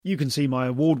You can see my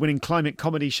award-winning climate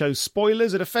comedy show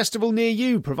Spoilers at a festival near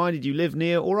you, provided you live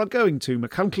near or are going to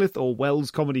Machynlleth or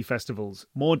Wells comedy festivals.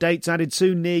 More dates added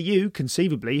soon near you.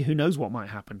 Conceivably, who knows what might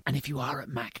happen. And if you are at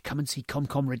Mac, come and see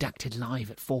ComCom Redacted live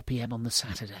at 4 p.m. on the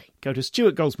Saturday. Go to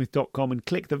stuartgoldsmith.com and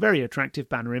click the very attractive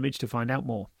banner image to find out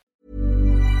more.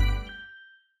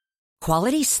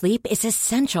 Quality sleep is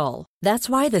essential. That's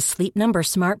why the Sleep Number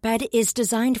Smart Bed is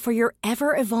designed for your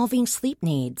ever-evolving sleep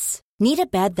needs. Need a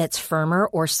bed that's firmer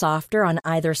or softer on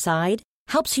either side?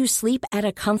 Helps you sleep at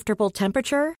a comfortable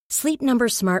temperature? Sleep Number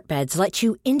Smart Beds let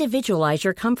you individualize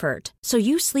your comfort, so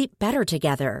you sleep better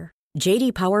together.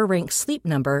 J.D. Power ranks Sleep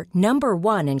Number number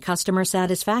 1 in customer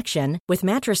satisfaction with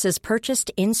mattresses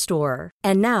purchased in-store.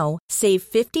 And now, save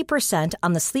 50%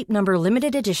 on the Sleep Number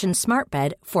Limited Edition Smart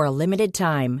Bed for a limited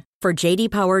time. For J.D.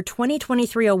 Power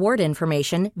 2023 award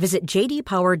information, visit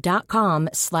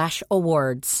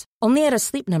jdpower.com/awards. Only at a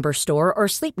Sleep Number store or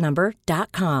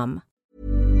sleepnumber.com.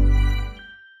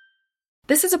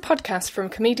 This is a podcast from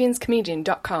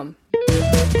comedianscomedian.com.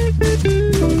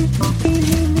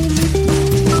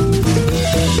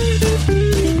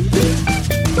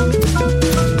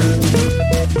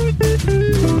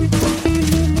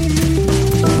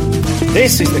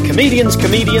 This is the Comedian's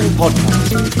Comedian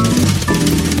podcast.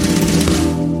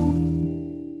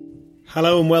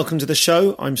 Hello and welcome to the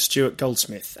show. I'm Stuart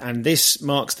Goldsmith, and this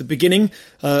marks the beginning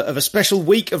of a special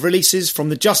week of releases from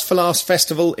the Just for Laughs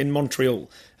Festival in Montreal.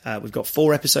 We've got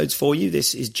 4 episodes for you.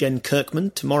 This is Jen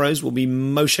Kirkman. Tomorrow's will be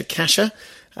Moshe Kasher.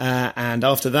 And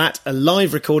after that, a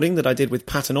live recording that I did with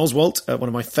Patton Oswalt, one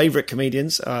of my favourite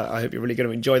comedians. I hope you're really going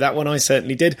to enjoy that one. I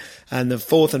certainly did. And the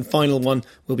 4th and final one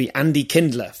will be Andy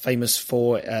Kindler, famous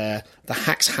for the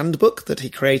Hack's Handbook that he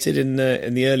created in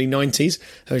the early 90s.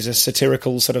 It was a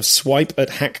satirical sort of swipe at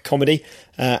hack comedy,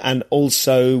 and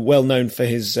also well known for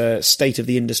his State of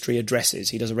the Industry addresses.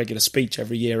 He does a regular speech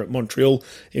every year at Montreal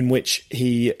in which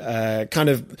he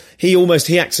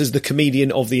acts as the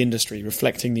comedian of the industry,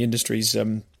 reflecting the industry's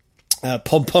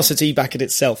pomposity back at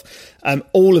itself.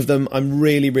 All of them I'm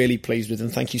really, really pleased with,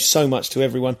 and thank you so much to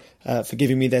everyone for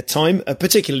giving me their time,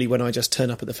 particularly when I just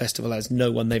turn up at the festival as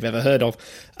no one they've ever heard of.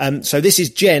 So this is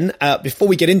Jen. Before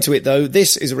we get into it, though,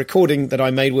 this is a recording that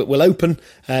I made. We'll open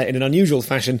in an unusual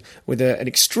fashion with an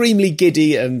extremely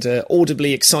giddy and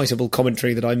audibly excitable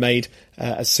commentary that I made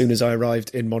as soon as I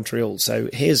arrived in Montreal. So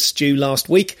here's Stu last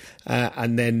week,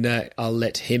 and then I'll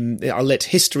let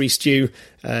History Stu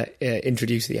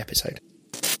introduce the episode.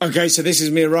 Okay, so this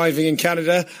is me arriving in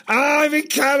Canada. I'm in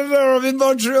Canada, I'm in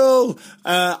Montreal.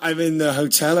 I'm in the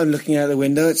hotel, I'm looking out the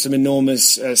window at some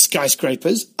enormous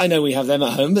skyscrapers. I know we have them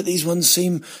at home, but these ones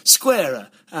seem squarer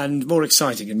and more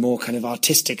exciting and more kind of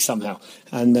artistic somehow.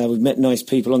 And we've met nice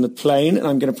people on the plane, and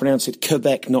I'm going to pronounce it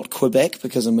Quebec, not Quebec,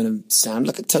 because I'm going to sound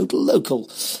like a total local.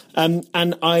 And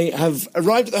I have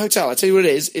arrived at the hotel. I'll tell you what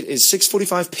it is. It is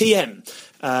 6:45 p.m.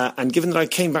 And given that I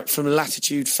came back from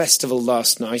Latitude Festival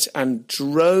last night and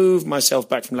drove myself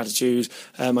back from Latitude,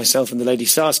 myself and the lady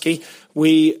Sarsky,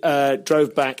 we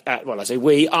drove back at, well, I say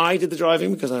we, I did the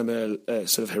driving because I'm a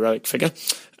sort of heroic figure,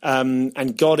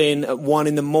 and got in at 1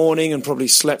 a.m. and probably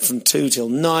slept from 2 till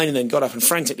 9, and then got up and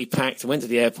frantically packed and went to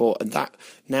the airport, and that,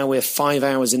 now we're 5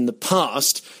 hours in the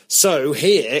past. So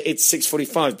here it's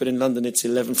 6:45, but in London it's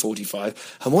 11:45.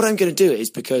 And what I'm going to do is,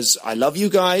 because I love you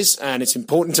guys and it's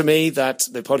important to me that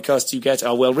the podcasts you get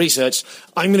are well researched,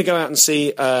 I'm going to go out and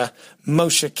see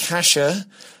Moshe Kasher.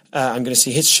 I'm going to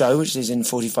see his show, which is in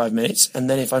 45 minutes. And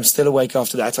then if I'm still awake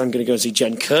after that, I'm going to go and see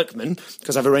Jen Kirkman,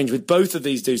 because I've arranged with both of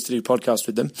these dudes to do podcasts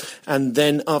with them. And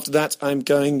then after that, I'm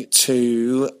going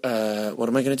to, what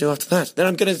am I going to do after that?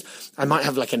 Then I might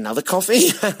have like another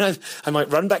coffee. I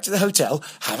might run back to the hotel,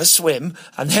 have a swim,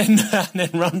 and then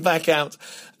run back out,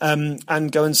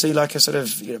 and go and see like a sort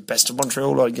of, Best of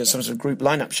Montreal, or some sort of group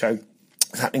lineup show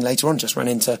happening later on. Just ran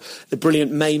into the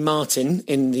brilliant Mae Martin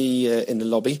in the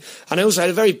lobby, and I also had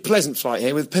a very pleasant flight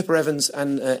here with Pippa Evans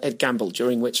and Ed Gamble,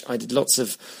 during which I did lots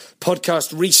of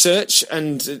podcast research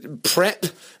and prep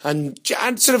and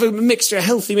sort of a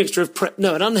healthy mixture of prep,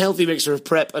 an unhealthy mixture of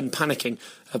prep and panicking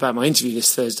about my interview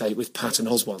this Thursday with Patton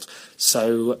Oswalt.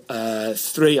 So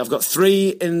I've got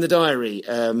 3 in the diary.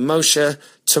 Moshe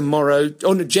tomorrow,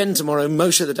 Jen tomorrow,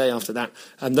 Moshe the day after that,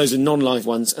 and those are non-live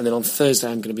ones. And then on Thursday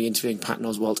I'm going to be interviewing Patton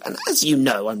Oswalt, and as you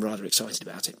know, I'm rather excited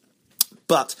about it.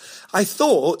 But I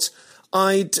thought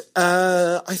I'd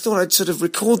sort of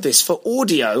record this for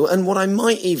audio, and what I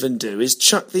might even do is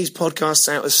chuck these podcasts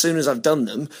out as soon as I've done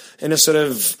them in a sort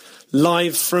of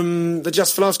live from the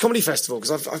Just for Laughs Comedy Festival,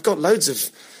 because I've got loads of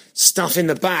stuff in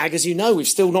the bag. As you know, we've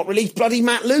still not released bloody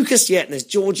Matt Lucas yet. And there's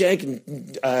George Egg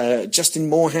and Justin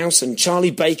Morehouse and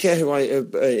Charlie Baker, who I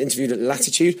interviewed at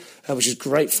Latitude, which is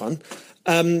great fun.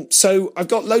 So I've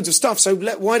got loads of stuff. So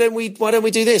why don't we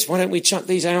do this? Why don't we chuck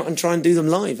these out and try and do them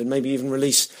live, and maybe even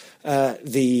release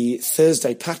the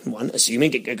Thursday pattern one,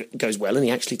 assuming it goes well and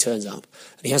he actually turns up.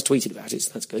 And he has tweeted about it,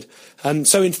 so that's good.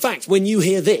 So in fact, when you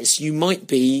hear this, you might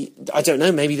be, I don't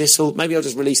know, maybe I'll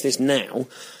just release this now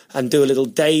and do a little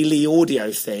daily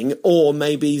audio thing, or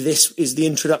maybe this is the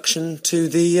introduction to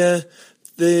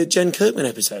the Jen Kirkman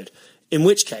episode. In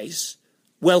which case,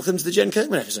 welcome to the Jen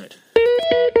Kirkman episode.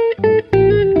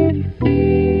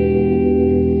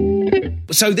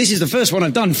 So this is the first one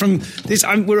I've done from this.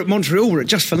 We're at Montreal. We're at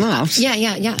Just for Laughs.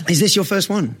 Yeah. Is this your first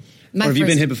one? Or have you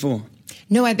been here before?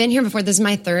 No, I've been here before. This is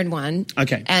my third one.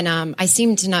 Okay. And I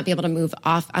seem to not be able to move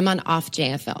off. I'm on off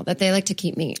JFL, that they like to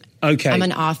keep me. Okay. I'm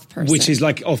an off person. Which is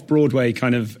like off-Broadway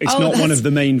kind of. It's not one of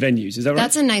the main venues. Is that right?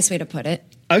 That's a nice way to put it.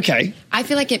 Okay. I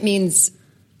feel like it means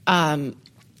the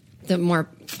more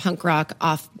punk rock,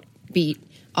 offbeat,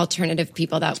 alternative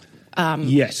people that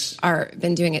yes, are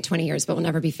been doing it 20 years but will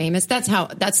never be famous. That's the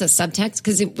subtext,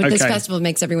 because this festival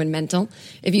makes everyone mental.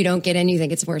 If you don't get in, you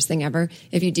think it's the worst thing ever.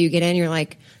 If you do get in, you're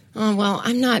like, oh, well,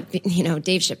 I'm not,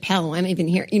 Dave Chappelle. I'm even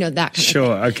here, that kind of thing.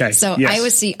 Sure, okay. So yes. I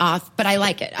always see off, but I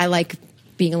like it. I like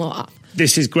being a little off.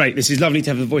 This is great. This is lovely to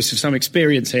have the voice of some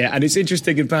experience here. And it's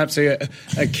interesting, and perhaps a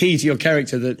key to your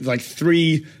character, that like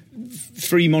three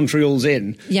Montreals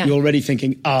in, you're already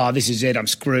thinking, this is it, I'm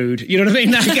screwed. You know what I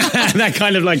mean? That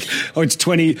kind of like, it's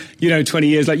 20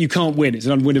 years, like you can't win. It's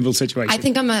an unwinnable situation. I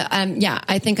think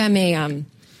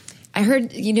I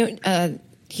heard,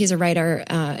 he's a writer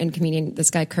and comedian,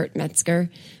 this guy, Kurt Metzger.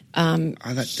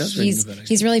 That does ring the bell.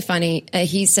 He's really funny.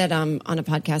 He said on a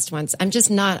podcast once,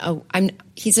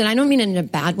 he said, I don't mean it in a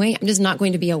bad way. I'm just not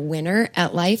going to be a winner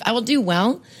at life. I will do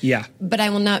well. Yeah. But I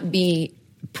will not be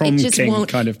prom king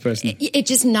kind of person. It's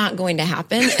just not going to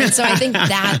happen. And so I think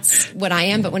that's what I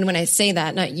am. But when I say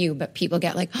that, not you, but people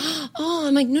get like, oh,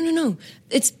 I'm like, no.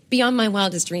 It's beyond my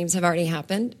wildest dreams have already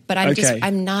happened. But I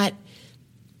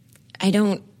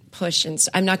don't push, and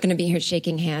I'm not going to be here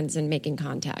shaking hands and making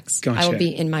contacts. Gotcha. I will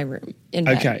be in my room, in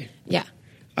bed. Okay. Yeah.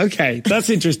 Okay, that's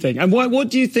interesting. And what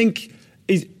do you think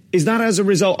is that as a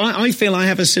result? I feel I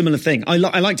have a similar thing. I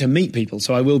like to meet people,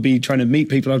 so I will be trying to meet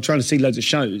people. I'm trying to see loads of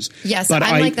shows. Yes, but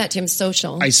I'm like that too. I'm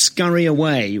social. I scurry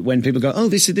away when people go, oh,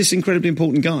 this is this incredibly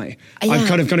important guy. Yeah. I'm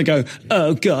kind of going to go,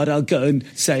 oh, God, I'll go and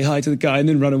say hi to the guy and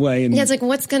then run away. And yeah, it's like,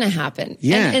 what's going to happen?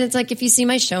 Yeah. And it's like, if you see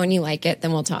my show and you like it,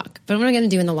 then we'll talk. But what am I going to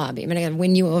do in the lobby? I'm going to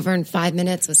win you over in 5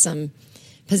 minutes with some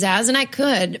pizzazz, and I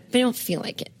could, but I don't feel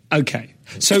like it. Okay.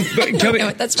 So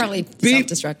that's probably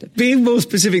self-destructive. Being more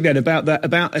specific then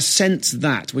about a sense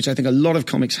that, which I think a lot of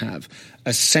comics have,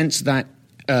 a sense that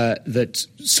that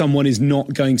someone is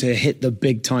not going to hit the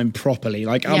big time properly.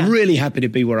 Like, I'm really happy to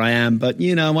be where I am, but,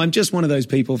 I'm just one of those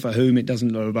people for whom it doesn't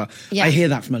know about. Yeah. I hear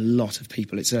that from a lot of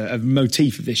people. It's a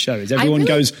motif of this show. Is everyone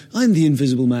goes, I'm the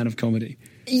invisible man of comedy.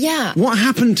 Yeah. What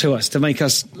happened to us to make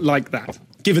us like that,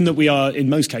 given that we are, in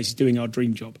most cases, doing our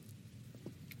dream job?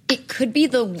 It could be,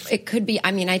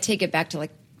 I take it back to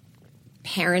like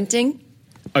parenting.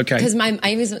 Okay. Because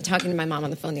I was talking to my mom on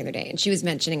the phone the other day, and she was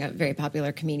mentioning a very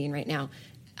popular comedian right now.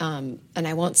 And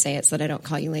I won't say it so that I don't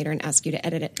call you later and ask you to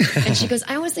edit it. And she goes,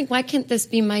 I always think, why can't this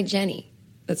be my Jenny?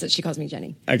 That's what she calls me,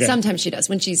 Jenny. Okay. Sometimes she does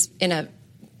when she's in a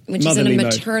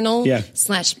maternal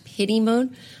 / pity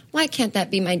mode. Why can't that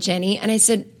be my Jenny? And I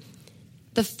said,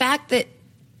 the fact that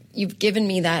you've given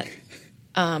me that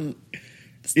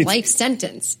life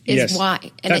sentence is why.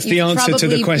 And that's the answer to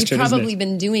the question. You've probably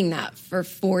been doing that for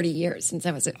 40 years since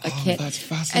I was a kid. That's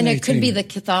fascinating. And it could be the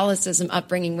Catholicism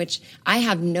upbringing, which I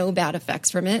have no bad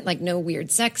effects from it, like no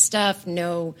weird sex stuff,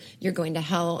 no you're going to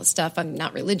hell stuff. I'm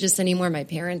not religious anymore. My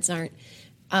parents aren't.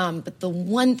 But the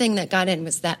one thing that got in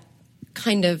was that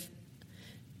kind of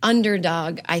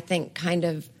underdog, I think, kind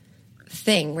of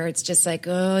thing where it's just like,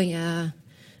 oh, yeah.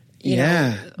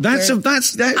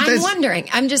 I'm wondering.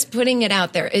 I'm just putting it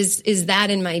out there. Is that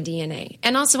in my DNA?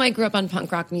 And also, I grew up on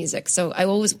punk rock music, so I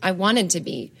wanted to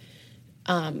be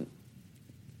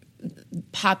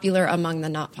popular among the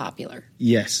not popular.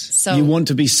 Yes. So you want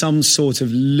to be some sort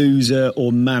of loser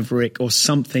or maverick or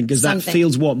something, because that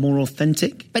feels more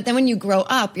authentic. But then when you grow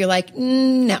up, you're like,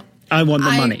 no, I want the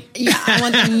money. Yeah, I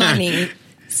want the money.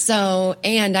 So,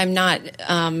 and I'm not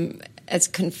as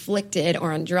conflicted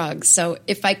or on drugs. So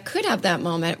if I could have that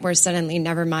moment where suddenly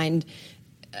Nevermind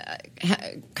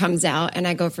comes out and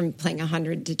I go from playing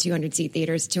 100 to 200 seat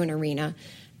theaters to an arena,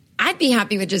 I'd be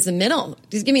happy with just the middle.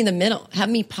 Just give me the middle. Have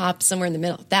me pop somewhere in the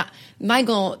middle. That my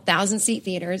goal, 1,000 seat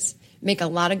theaters, make a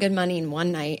lot of good money in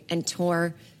one night and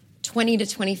tour 20 to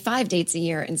 25 dates a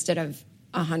year instead of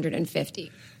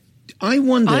 150. I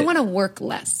wonder. I want to work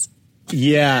less.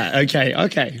 Yeah.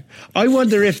 Okay. I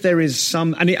wonder if there is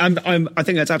some, and I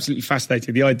think that's absolutely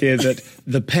fascinating. The idea that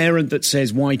the parent that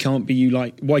says, why can't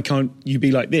you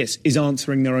be like this, is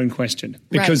answering their own question.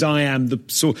 Because right.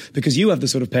 Because you have the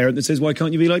sort of parent that says, why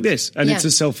can't you be like this? And it's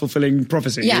a self-fulfilling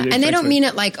prophecy. Yeah. And they don't mean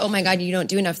it like, oh my God, you don't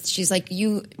do enough. She's like,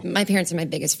 my parents are my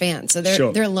biggest fans. So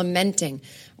they're lamenting.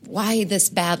 Why this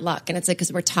bad luck? And it's like,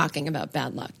 because we're talking about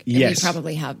bad luck. And we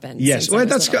probably have been. Yes. Well,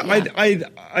 that's good.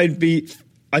 Yeah.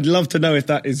 I'd love to know if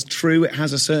that is true. It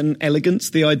has a certain elegance,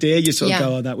 the idea. You sort of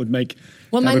go, oh, that would make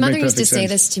Well, my mother used to say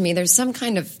sense. this to me. There's some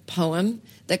kind of poem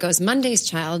that goes, Monday's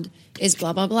child is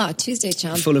blah, blah, blah. Tuesday's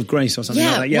child. Full of grace or something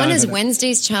like that. Yeah, one is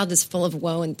Wednesday's child is full of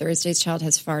woe and Thursday's child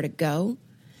has far to go.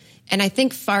 And I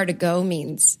think far to go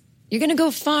means you're going to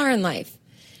go far in life.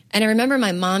 And I remember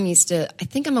my mom used to, I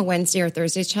think I'm a Wednesday or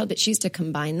Thursday's child, but she used to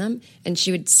combine them. And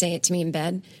she would say it to me in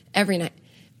bed every night.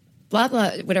 Blah,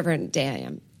 blah, whatever day I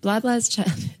am. Blah, blah's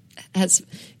child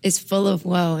is full of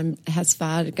woe and has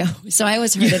far to go. So I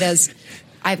always heard it as,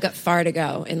 I've got far to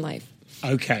go in life.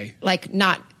 Okay. Like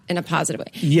not in a positive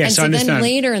way. Yes, and I understand. Then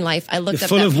later in life, I looked You're up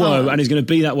full that of poem. woe and is going to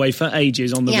be that way for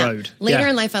ages on the road. Later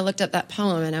in life, I looked up that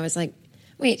poem and I was like,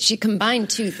 wait, she combined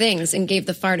two things and gave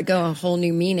the far to go a whole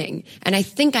new meaning. And I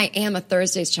think I am a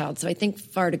Thursday's child, so I think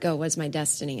far to go was my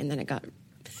destiny, and then it got...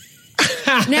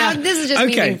 Now, this is just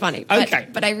me being funny,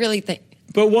 but I really think...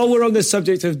 But while we're on the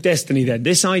subject of destiny then,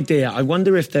 this idea, I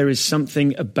wonder if there is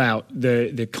something about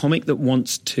the comic that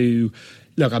wants to...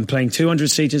 Look, I'm playing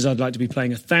 200-seaters, I'd like to be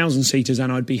playing 1,000-seaters,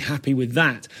 and I'd be happy with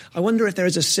that. I wonder if there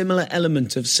is a similar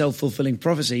element of self-fulfilling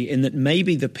prophecy in that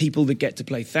maybe the people that get to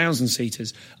play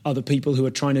 1,000-seaters are the people who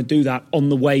are trying to do that on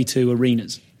the way to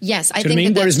arenas. Yes, I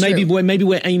think that's Whereas true. maybe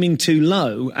we're aiming too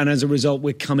low, and as a result,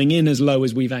 we're coming in as low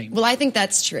as we've aimed. Well, I think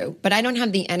that's true, but I don't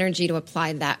have the energy to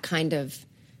apply that kind of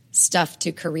stuff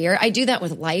to career. I do that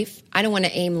with life. I don't want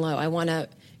to aim low. I want to...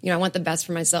 I want the best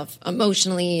for myself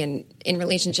emotionally and in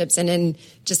relationships and in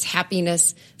just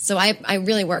happiness. So I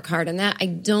really work hard on that. I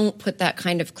don't put that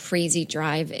kind of crazy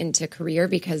drive into career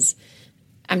because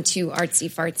I'm too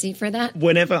artsy-fartsy for that.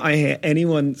 Whenever I hear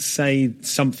anyone say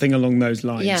something along those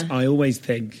lines, I always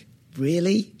think,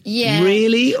 really? Yeah.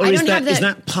 Really? Or is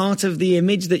that part of the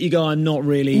image that you go, I'm not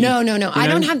really... No. I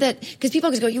don't have that... Because people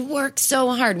always go, you work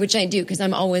so hard, which I do because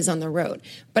I'm always on the road.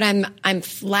 But I'm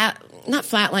flat... Not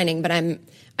flatlining, but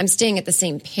I'm staying at the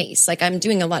same pace. Like I'm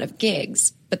doing a lot of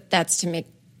gigs, but that's to make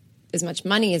as much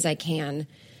money as I can.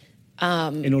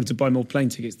 In order to buy more plane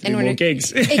tickets to do more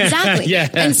gigs. Exactly. Yeah.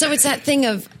 And so it's that thing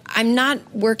of I'm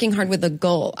not working hard with a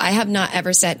goal. I have not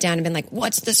ever sat down and been like,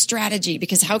 what's the strategy?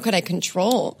 Because how could I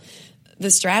control the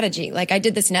strategy? Like I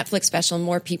did this Netflix special,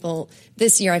 more people,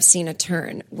 this year I've seen a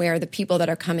turn where the people that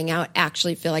are coming out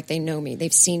actually feel like they know me.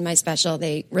 They've seen my special.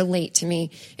 They relate to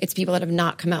me. It's people that have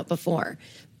not come out before.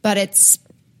 But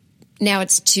now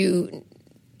it's 200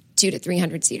 to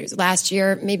 300 seaters. Last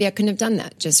year, maybe I couldn't have done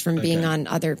that just from being on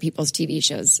other people's TV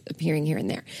shows, appearing here and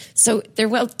there. So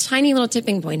tiny little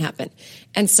tipping point happened.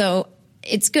 And so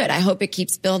it's good. I hope it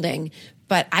keeps building,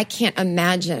 but I can't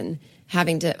imagine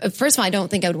having to, first of all, I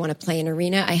don't think I would want to play an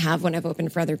arena. I have when I've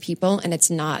opened for other people, and it's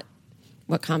not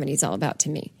what comedy is all about to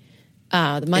me.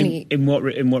 The money... In what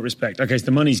respect? Okay, so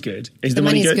the money's good. Is the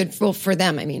money good? Well, for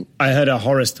them, I mean. I heard a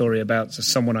horror story about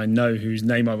someone I know whose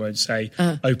name I won't say,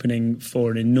 opening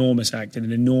for an enormous act in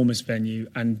an enormous venue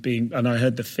and I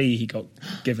heard the fee he got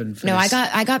given for this.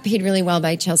 I got paid really well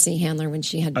by Chelsea Handler when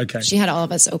she had all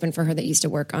of us open for her that used to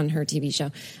work on her TV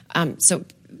show. So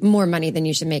more money than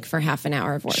you should make for half an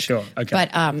hour of work. Sure,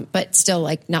 okay. But still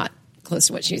like not close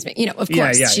to what she was making. Of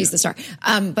course, she's the star.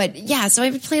 So I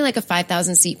would play like a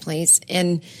 5,000 seat place,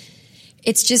 and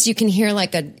it's just you can hear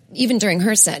even during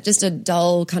her set, just a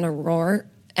dull kind of roar,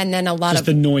 and then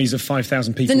the noise of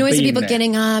 5,000 people. The noise of people there.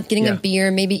 getting up, getting a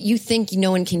beer. Maybe you think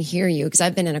no one can hear you because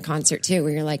I've been in a concert too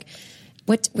where you're like,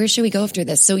 where should we go after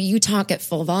this? So you talk at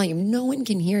full volume. No one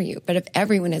can hear you. But if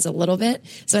everyone is a little bit,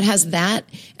 so it has that.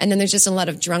 And then there's just a lot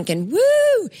of drunken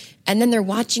woo. And then they're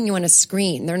watching you on a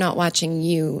screen. They're not watching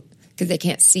you because they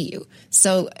can't see you.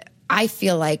 So I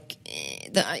feel like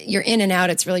you're in and out.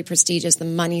 It's really prestigious. The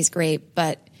money's great.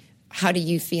 But how do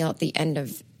you feel at the end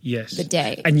of the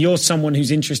day? And you're someone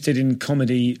who's interested in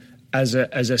comedy as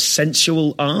a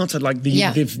sensual art, like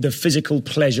the physical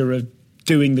pleasure of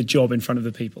doing the job in front of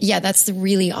the people. Yeah, that's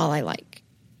really all I like.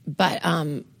 But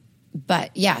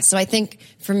yeah, so I think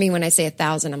for me, when I say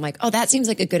 1,000, I'm like, oh, that seems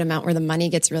like a good amount where the money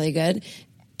gets really good.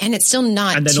 And it's still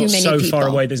not and they're too not many so people. far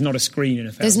away. There's not a screen in a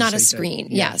 1,000 There's not a seater. screen.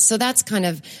 Yeah. So that's kind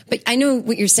of, but I know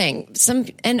what you're saying.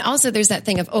 And also there's that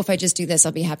thing of, if I just do this,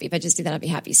 I'll be happy. If I just do that, I'll be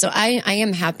happy. So I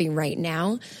am happy right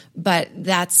now, but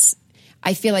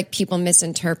I feel like people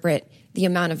misinterpret the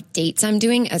amount of dates I'm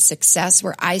doing as success,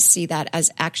 where I see that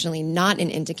as actually not an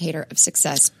indicator of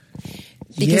success.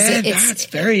 Because that's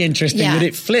very interesting that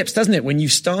it flips, doesn't it? When you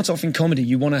start off in comedy,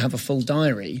 you want to have a full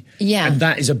diary. Yeah. And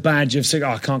that is a badge of,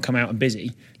 I can't come out, I'm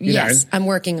busy. You know? I'm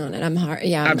working on it. I'm hard.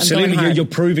 Yeah, absolutely. I'm going hard. You're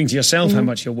proving to yourself how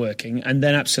much you're working. And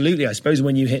then absolutely, I suppose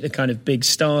when you hit the kind of big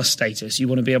star status, you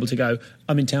want to be able to go,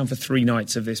 I'm in town for 3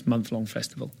 nights of this month-long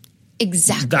festival.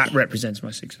 Exactly. That represents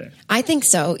my success. I think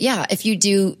so. Yeah. If you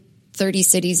do 30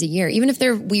 cities a year, even if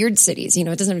they're weird cities, it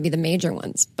doesn't have to be the major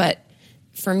ones, but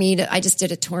for me, I just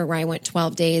did a tour where I went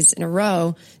 12 days in a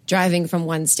row driving from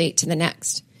one state to the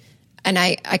next. And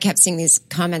I kept seeing these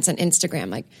comments on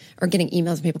Instagram, or getting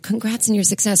emails from people, congrats on your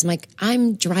success. I'm like,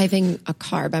 I'm driving a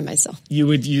car by myself.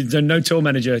 There's no tour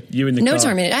manager, you in the car? No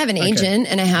tour manager. I have an agent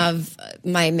and I have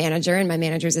my manager and my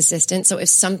manager's assistant. So if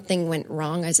something went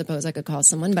wrong, I suppose I could call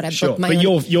someone, but booked my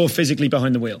own. But you're physically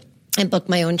behind the wheel. I booked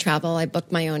my own travel. I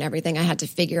booked my own everything. I had to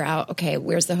figure out, okay,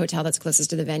 where's the hotel that's closest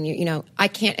to the venue? I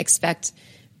can't expect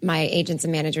my agents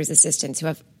and managers, assistants who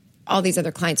have all these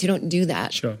other clients who don't do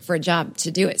that for a job to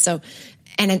do it. So,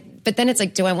 but then it's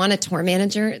like, do I want a tour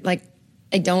manager?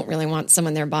 I don't really want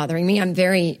someone there bothering me.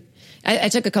 I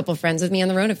took a couple of friends with me on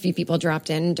the road. A few people dropped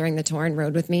in during the tour and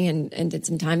rode with me and did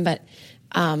some time. But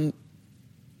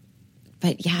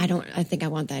yeah, I think I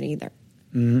want that either.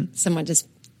 Mm-hmm. Someone just,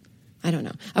 I don't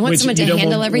know. I want someone to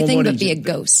handle everything, but be a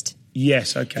ghost.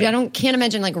 Yes. Okay. I can't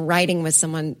imagine riding with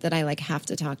someone that I have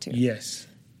to talk to. Yes.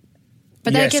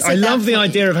 But yes, I guess I love the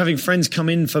idea of having friends come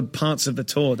in for parts of the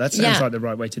tour. That sounds like the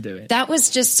right way to do it. That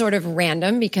was just sort of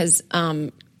random because,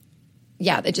 it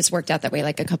just worked out that way.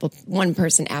 One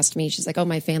person asked me, she's like, oh,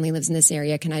 my family lives in this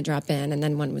area. Can I drop in? And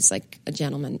then one was a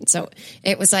gentleman. So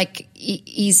it was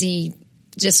easy,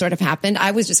 just sort of happened. I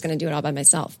was just going to do it all by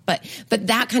myself. But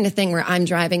that kind of thing where I'm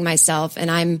driving myself and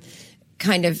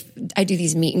I do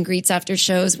these meet and greets after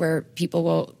shows where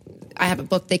I have a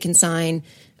book they can sign.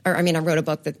 Or, I wrote a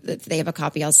book that they have a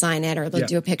copy, I'll sign it, or they'll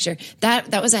do a picture.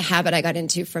 That was a habit I got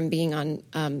into from being on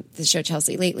the show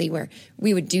Chelsea Lately, where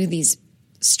we would do these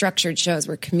structured shows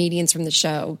where comedians from the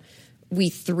show, we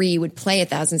 3 would play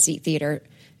 1,000-seat theater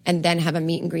and then have a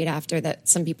meet and greet after that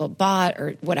some people bought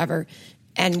or whatever.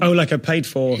 And like a paid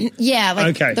for? Yeah,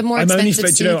 okay. The more expensive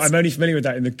seats. I'm only familiar with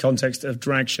that in the context of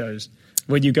drag shows.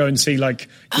 When you go and see the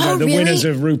really? winners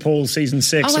of RuPaul season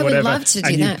 6 or whatever, I would love to do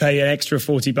and that. you pay an extra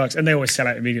 $40, and they always sell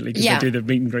out immediately because they do the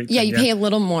meet and greet. Yeah, you pay a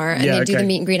little more, and they do the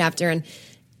meet and greet after. And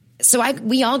so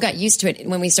we all got used to it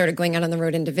when we started going out on the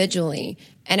road individually.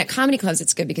 And at comedy clubs,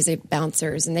 it's good because they have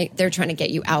bouncers, and they're trying to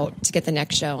get you out to get the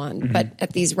next show on. Mm-hmm. But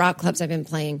at these rock clubs I've been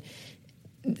playing,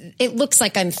 it looks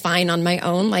like I'm fine on my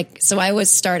own. So I always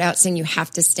start out saying, you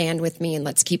have to stand with me, and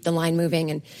let's keep the line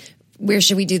moving. And where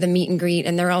should we do the meet and greet?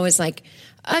 And they're always like,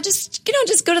 just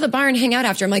go to the bar and hang out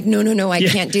after. I'm like, no, I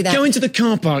can't do that. Go into the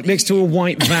car park next to a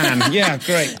white van. Yeah,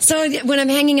 great. So when I'm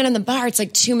hanging out in the bar, it's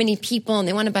too many people and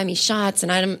they want to buy me shots,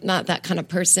 and I'm not that kind of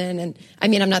person. And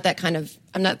I'm not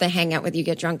the hang out with you,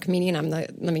 get drunk comedian. I'm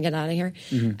the, let me get out of here.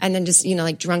 Mm-hmm. And then just,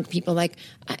 drunk people,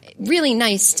 really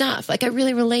nice stuff. I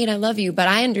really relate. I love you. But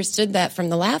I understood that from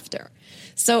the laughter.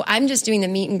 So I'm just doing the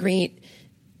meet and greet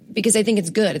because I think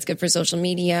it's good. It's good for social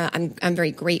media. I'm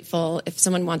very grateful. If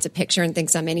someone wants a picture and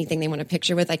thinks I'm anything they want a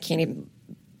picture with, I can't even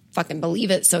fucking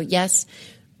believe it. So yes,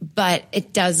 but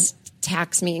it does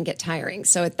tax me and get tiring.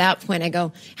 So at that point I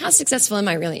go, how successful am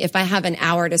I really? If I have an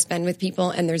hour to spend with people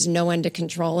and there's no one to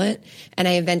control it, and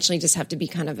I eventually just have to be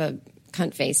kind of a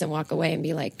cunt face and walk away and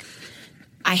be like,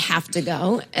 I have to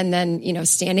go. And then,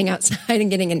 standing outside and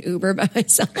getting an Uber by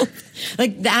myself,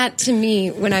 that to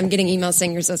me, when I'm getting emails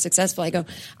saying you're so successful, I go,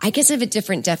 I guess I have a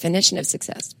different definition of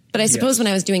success. But I suppose when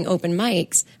I was doing open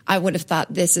mics, I would have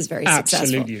thought this is very successful.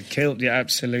 Absolutely. You killed. Yeah,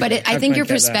 absolutely. But I think your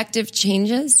perspective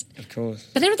changes. Of course.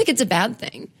 But I don't think it's a bad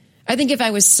thing. I think if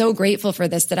I was so grateful for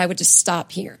this that I would just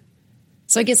stop here.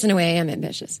 So I guess in a way I am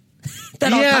ambitious.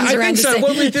 That all comes around I think so.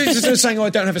 Well, we're just saying, I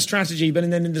don't have a strategy, but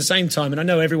then in the same time, and I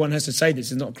know everyone has to say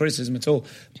this, it's not criticism at all,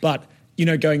 but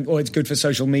going, it's good for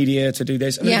social media to do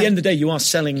this. And at the end of the day, you are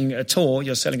selling a tour,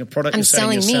 you're selling a product, you're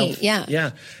selling yourself. Me, yeah.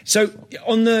 Yeah. So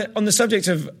on the subject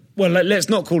of, let's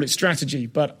not call it strategy,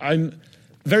 but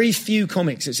very few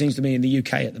comics, it seems to me, in the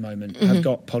UK at the moment have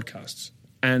got podcasts.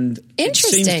 And it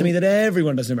seems to me that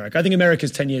everyone does in America. I think America's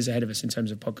 10 years ahead of us in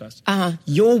terms of podcasts. Uh-huh.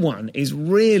 Your one is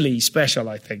really special,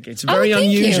 I think. It's very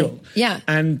unusual. You. Yeah.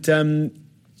 And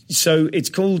So it's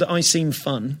called I Seem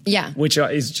Fun. Yeah. Which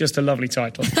is just a lovely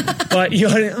title. But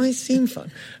I Seem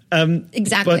Fun.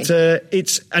 Exactly. But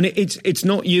it's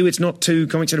not you. It's not two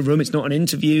comics in a room. It's not an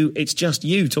interview. It's just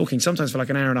you talking, sometimes for like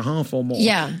an hour and a half or more.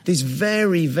 Yeah. These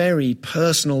very, very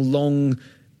personal, long.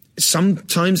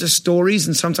 Sometimes there's stories,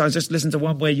 and sometimes just listen to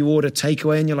one where you order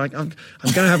takeaway, and you're like, I'm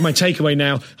going to have my takeaway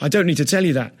now. I don't need to tell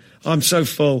you that. I'm so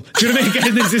full. Do you know what I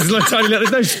mean? This is like tiny little.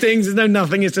 There's no stings. There's no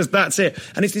nothing. It's just that's it.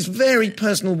 And it's this very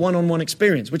personal one-on-one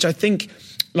experience, which I think,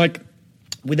 like,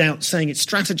 without saying it's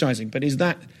strategizing, but is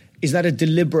that a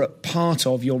deliberate part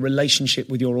of your relationship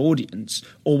with your audience,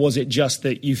 or was it just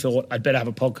that you thought, I'd better have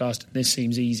a podcast and this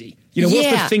seems easy? You know,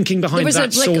 what's the thinking behind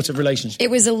that sort of relationship? It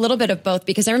was a little bit of both,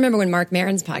 because I remember when Mark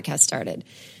Maron's podcast started,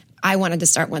 I wanted to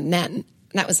start one then. And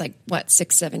that was like,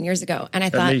 6-7 years ago. And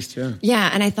I thought, at least, yeah. Yeah,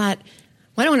 and I thought,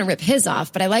 well, I don't want to rip his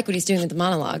off, but I like what he's doing with the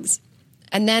monologues.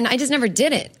 And then I just never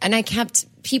did it. And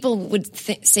people would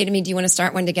say to me, do you want to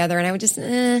start one together? And I would just,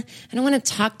 I don't want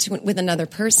to talk with another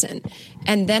person.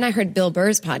 And then I heard Bill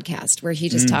Burr's podcast where he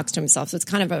just talks to himself. So it's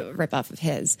kind of a ripoff of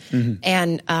his. Mm-hmm.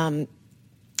 And,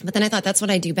 but then I thought that's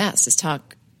what I do best, is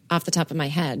talk off the top of my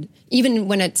head, even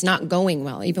when it's not going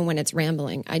well, even when it's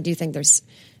rambling. I do think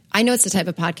I know it's the type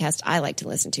of podcast I like to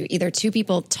listen to, either two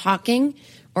people talking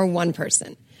or one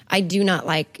person. I do not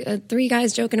like 3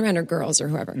 guys joking around, or girls, or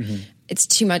whoever. Mm-hmm. It's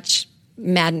too much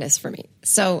madness for me.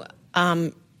 So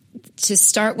to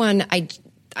start one,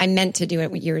 I meant to do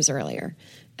it years earlier.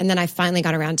 And then I finally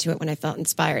got around to it when I felt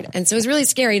inspired. And so it was really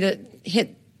scary to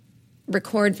hit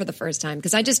record for the first time,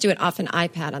 because I just do it off an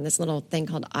iPad on this little thing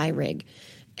called iRig.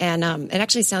 And it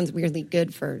actually sounds weirdly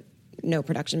good for no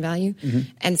production value. Mm-hmm.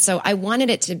 And so I wanted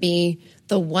it to be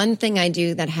the one thing I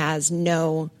do that has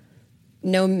no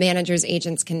managers,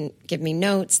 agents can give me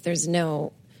notes. There's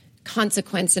no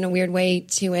consequence in a weird way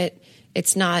to it.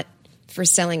 It's not for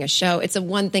selling a show. It's the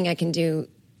one thing I can do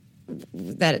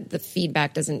that the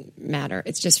feedback doesn't matter.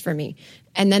 It's just for me.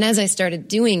 And then as I started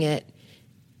doing it,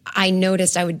 I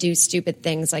noticed I would do stupid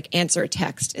things like answer a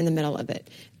text in the middle of it.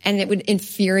 And it would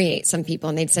infuriate some people,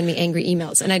 and they'd send me angry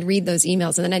emails. And I'd read those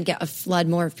emails, and then I'd get a flood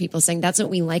more of people saying, that's what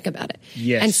we like about it.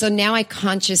 Yes. And so now I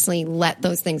consciously let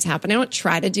those things happen. I don't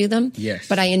try to do them, yes,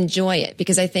 but I enjoy it,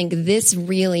 because I think this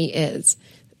really is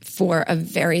for a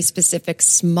very specific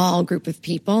small group of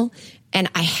people. And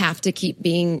I have to keep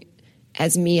being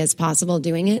as me as possible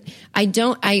doing it.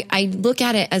 I look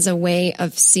at it as a way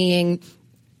of seeing,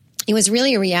 it was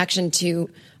really a reaction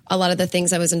to a lot of the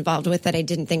things I was involved with that I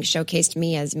didn't think showcased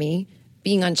me as me.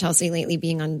 Being on Chelsea lately,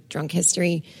 being on Drunk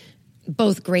History,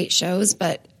 both great shows,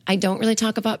 but I don't really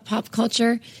talk about pop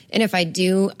culture. And if I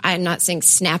do, I'm not saying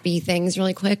snappy things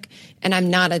really quick. And I'm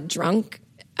not a drunk.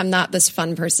 I'm not this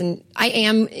fun person. I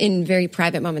am in very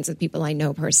private moments with people I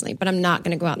know personally, but I'm not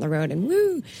going to go out on the road and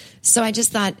woo. So I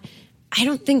just thought, I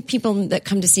don't think people that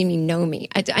come to see me know me.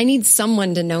 I need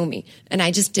someone to know me. And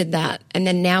I just did that. And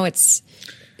then now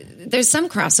there's some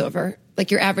crossover. Like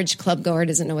your average club goer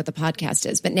doesn't know what the podcast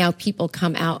is, but now people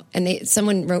come out, and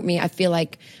someone wrote me, I feel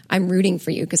like I'm rooting for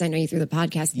you because I know you through the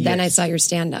podcast. Yes. Then I saw your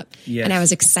stand up, yes, and I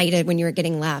was excited when you were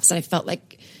getting laughs, and I felt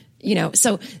like,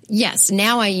 so yes,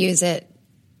 now I use it.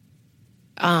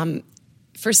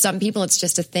 For some people, it's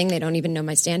just a thing. They don't even know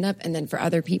my stand up. And then for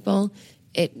other people,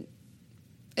 it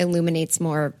illuminates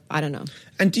more. I don't know.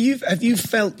 And have you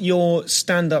felt your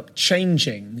stand up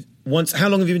changing once? How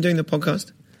long have you been doing the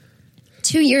podcast?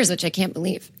 2 years, which I can't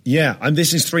believe. Yeah,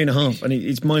 this is 3.5, and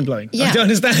it's mind-blowing. Yeah. I don't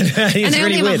understand. It's and I really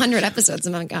only have weird. 100 episodes.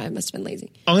 I'm like, God, I must have been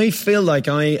lazy. I feel like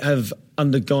I have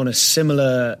undergone a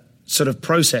similar sort of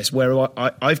process where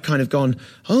I've kind of gone,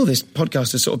 this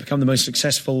podcast has sort of become the most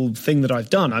successful thing that I've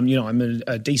done. I'm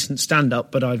a decent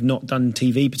stand-up, but I've not done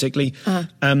TV particularly. Uh-huh.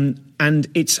 And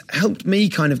it's helped me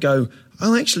kind of go,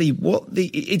 actually,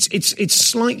 it's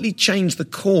slightly changed the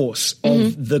course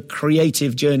of the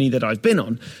creative journey that I've been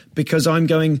on, because I'm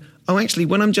going, actually,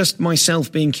 when I'm just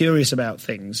myself being curious about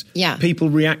things, people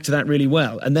react to that really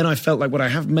well. And then I felt like what I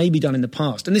have maybe done in the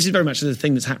past, and this is very much the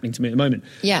thing that's happening to me at the moment.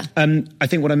 Yeah. I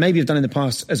think what I maybe have done in the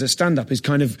past as a stand-up is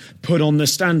kind of put on the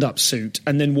stand-up suit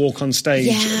and then walk on stage.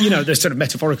 Yeah. The sort of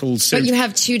metaphorical suit. But you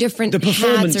have two different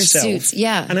hats or suits.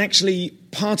 Yeah. And actually,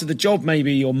 part of the job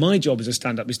maybe, or my job as a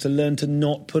stand-up, is to learn to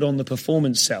not put on the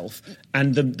performance self.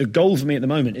 And the goal for me at the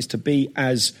moment is to be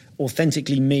as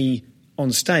authentically me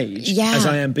on stage as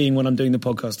I am being when I'm doing the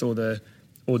podcast or the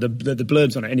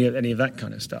blurbs on it, any of that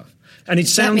kind of stuff. And it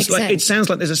sounds like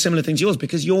there's a similar thing to yours,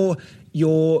 because you're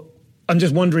I'm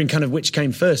just wondering kind of which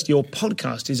came first. Your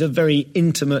podcast is a very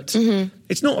intimate,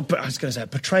 it's not, I was going to say a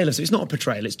portrayal, it's not a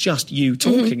portrayal, it's just you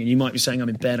talking, and you might be saying, I'm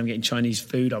in bed, I'm getting Chinese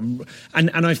food, and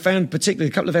I found particularly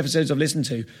a couple of episodes I've listened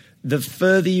to, the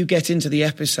further you get into the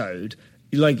episode,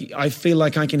 like I feel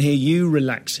like I can hear you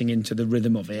relaxing into the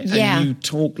rhythm of it, and you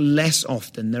talk less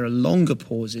often. There are longer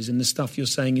pauses, and the stuff you're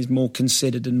saying is more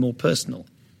considered and more personal,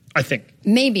 I think.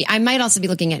 Maybe. I might also be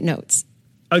looking at notes.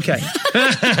 Okay.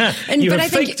 You have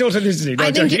faked authenticity. No,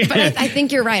 I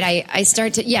think you're right. I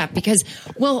start to, because,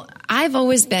 well, I've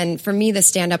always been, for me, the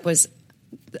stand-up was,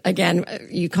 again,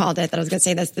 you called it, that I was going to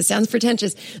say this sounds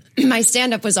pretentious. My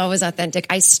stand-up was always authentic.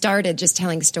 I started just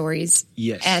telling stories.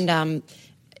 Yes. And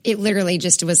it literally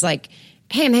just was like,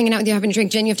 hey, I'm hanging out with you, having a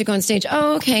drink. Jen, you have to go on stage.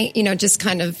 Oh, okay. You know, just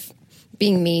kind of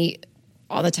being me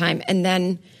all the time. And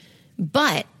then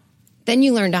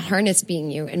you learn to harness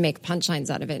being you and make punchlines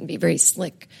out of it and be very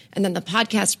slick. And then the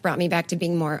podcast brought me back to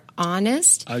being more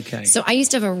honest. Okay. So I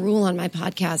used to have a rule on my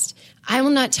podcast. I will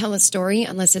not tell a story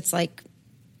unless it's like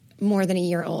more than a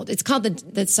year old. It's called,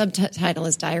 the subtitle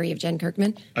is Diary of Jen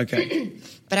Kirkman. Okay.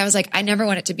 But I was like, I never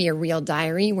want it to be a real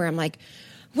diary where I'm like,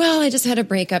 well, I just had a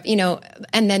breakup, you know.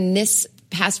 And then this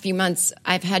past few months,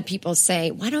 I've had people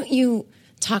say, why don't you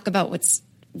talk about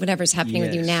whatever's happening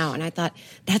with you now? And I thought,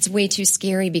 that's way too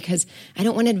scary because I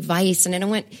don't want advice and I don't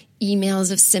want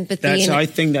emails of sympathy. I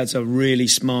think that's a really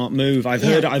smart move. I've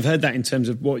heard that in terms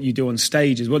of what you do on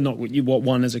stage, well, not what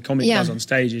one as a comic does on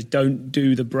stage, is don't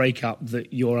do the breakup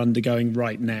that you're undergoing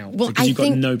right now, because you've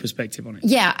got no perspective on it.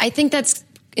 Yeah, I think that's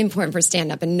important for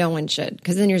stand-up, and no one should,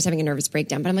 because then you're just having a nervous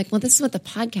breakdown. But I'm like, well, this is what the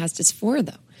podcast is for,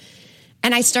 though.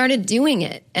 And I started doing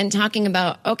it and talking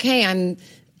about, okay, I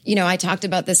talked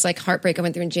about this like heartbreak I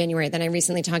went through in January. Then I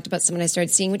recently talked about someone I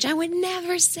started seeing, which I would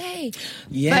never say.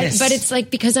 Yes. But it's like,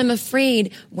 because I'm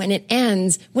afraid when it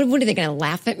ends, what are they going to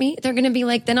laugh at me? They're going to be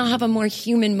like, then I'll have a more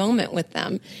human moment with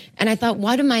them. And I thought,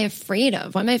 what am I afraid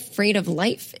of? Why am I afraid of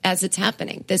life as it's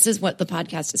happening? This is what the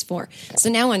podcast is for. So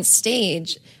now on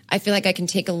stage, I feel like I can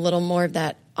take a little more of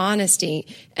that honesty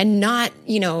and not,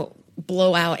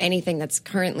 blow out anything that's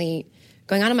currently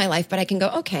going on in my life, but I can go,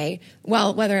 okay,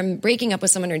 well, whether I'm breaking up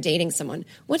with someone or dating someone,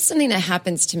 what's something that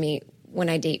happens to me when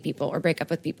I date people or break up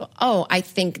with people? Oh, I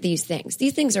think these things.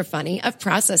 These things are funny. I've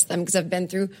processed them because I've been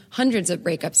through hundreds of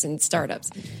breakups and startups.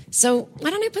 So why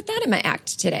don't I put that in my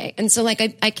act today? And so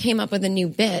like I came up with a new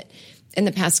bit in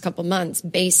the past couple months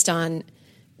based on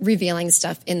revealing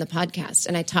stuff in the podcast.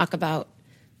 And I talk about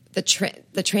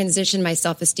the transition my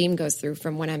self-esteem goes through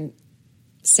from when I'm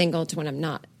single to when I'm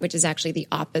not, which is actually the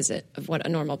opposite of what a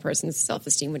normal person's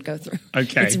self-esteem would go through.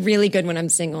 Okay. It's really good when I'm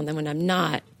single, and then when I'm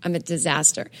not, I'm a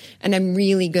disaster. And I'm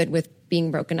really good with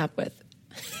being broken up with.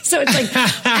 So it's like,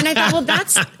 and I thought, well,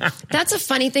 that's a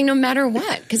funny thing no matter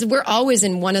what, because we're always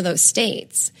in one of those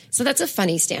states. So that's a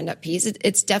funny stand-up piece.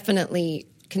 It's definitely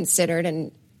considered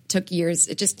and took years.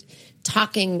 It just,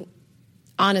 talking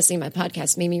honestly, my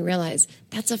podcast made me realize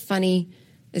that's a funny,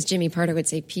 as Jimmy Pardo would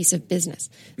say, piece of business.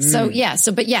 So, I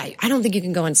don't think you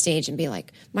can go on stage and be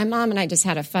like, my mom and I just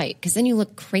had a fight, because then you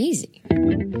look crazy.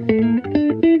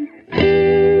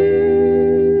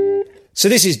 So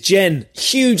this is Jen.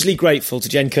 Hugely grateful to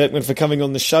Jen Kirkman for coming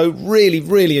on the show. Really,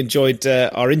 really enjoyed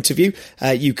our interview.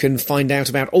 You can find out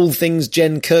about all things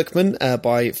Jen Kirkman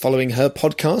by following her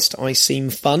podcast, I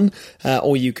Seem Fun,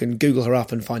 or you can Google her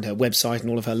up and find her website and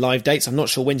all of her live dates. I'm not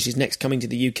sure when she's next coming to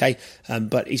the UK,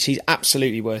 but she's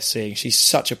absolutely worth seeing. She's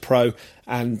such a pro.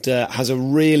 And has a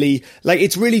really,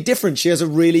 it's really different. She has a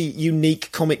really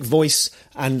unique comic voice.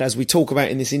 And as we talk about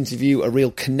in this interview, a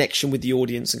real connection with the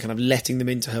audience and kind of letting them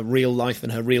into her real life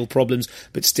and her real problems,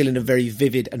 but still in a very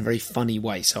vivid and very funny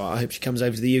way. So I hope she comes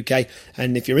over to the UK.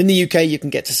 And if you're in the UK, you can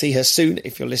get to see her soon.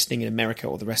 If you're listening in America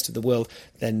or the rest of the world,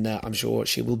 then I'm sure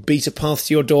she will beat a path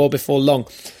to your door before long.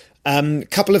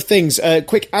 Couple of things.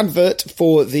 Quick advert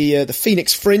for the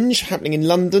Phoenix Fringe happening in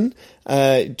London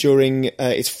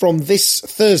it's from this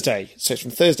Thursday. So it's from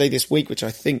Thursday this week, which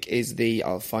I think is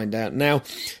I'll find out now.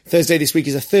 Thursday this week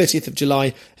is the 30th of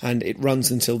July, and it runs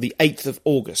until the 8th of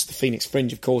August. The Phoenix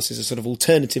Fringe, of course, is a sort of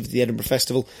alternative to the Edinburgh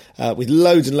Festival, with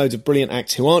loads and loads of brilliant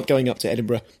acts who aren't going up to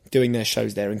Edinburgh doing their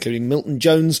shows there, including Milton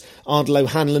Jones, Ardlo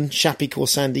Hanlon, Shappy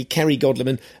Corsandi, Kerry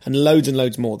Godleman, and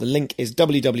loads more. The link is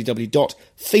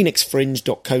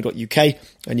www.phoenixfringe.co.uk,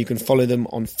 and you can follow them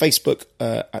on Facebook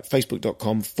at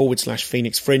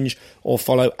facebook.com/Phoenix Fringe, or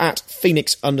follow at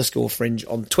Phoenix_Fringe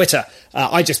on Twitter.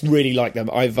 I just really like them.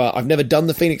 I've never done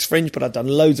the Phoenix Fringe, but I've done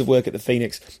loads of work at the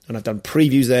Phoenix, and I've done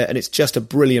previews there, and it's just a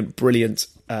brilliant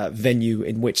venue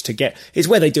in which to get. It's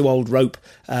where they do Old Rope,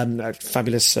 a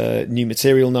fabulous new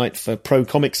material night for pro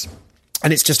comics.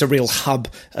 And it's just a real hub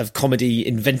of comedy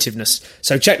inventiveness.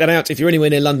 So check that out. If you're anywhere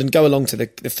near London, go along to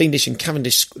the Phoenix in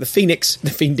Cavendish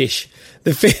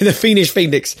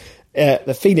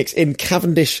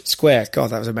Square. God,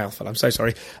 that was a mouthful. I'm so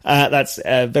sorry. That's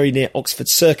very near Oxford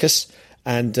Circus.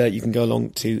 And you can go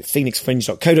along to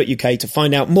phoenixfringe.co.uk to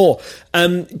find out more.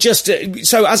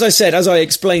 So, as I said, as I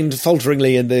explained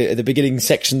falteringly in the beginning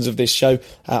sections of this show,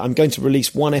 I'm going to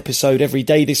release one episode every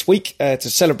day this week to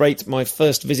celebrate my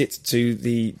first visit to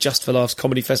the Just for Laughs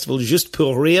Comedy Festival, Juste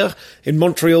pour Rire, in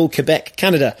Montreal, Quebec,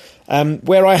 Canada,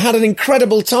 where I had an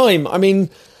incredible time. I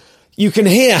mean, you can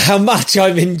hear how much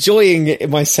I'm enjoying it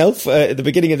myself at the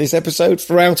beginning of this episode,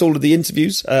 throughout all of the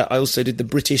interviews. I also did the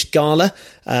British Gala,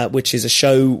 which is a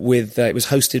show with, it was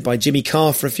hosted by Jimmy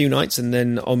Carr for a few nights and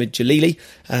then Omid Jalili.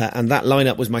 And that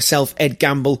lineup was myself, Ed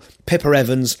Gamble, Pippa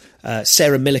Evans,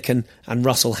 Sarah Millican and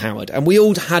Russell Howard. And we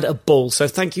all had a ball. So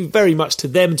thank you very much to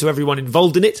them, to everyone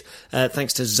involved in it.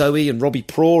 Thanks to Zoe and Robbie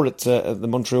Praw at the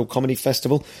Montreal Comedy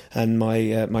Festival, and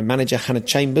my manager Hannah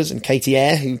Chambers and Katie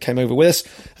Eyre, who came over with us,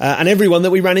 and everyone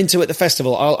that we ran into at the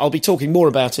festival. I'll be talking more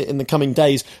about it in the coming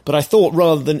days, but I thought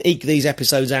rather than eke these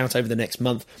episodes out over the next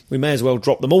month, we may as well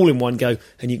drop them all in one go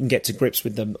and you can get to grips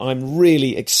with them. I'm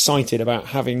really excited about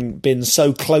having been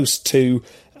so close to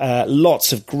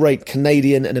lots of great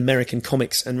Canadian and American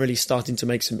comics and really starting to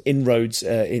make some inroads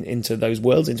into those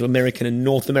worlds, into American and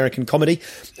North American comedy.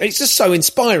 It's just so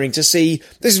inspiring to see.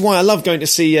 This is why I love going to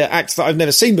see acts that I've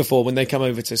never seen before when they come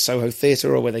over to Soho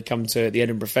Theatre or when they come to the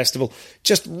Edinburgh Festival.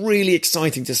 Just really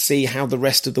exciting to see how the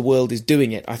rest of the world is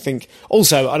doing it. I think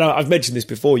also, I know I've mentioned this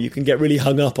before, you can get really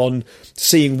hung up on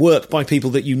seeing work by people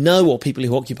that you know or people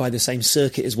who occupy the same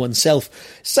circuit as oneself.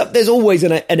 So there's always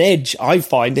an edge, I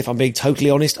find, if I'm being totally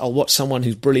honest. I'll watch someone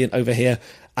who's brilliant over here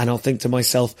and I'll think to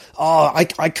myself, I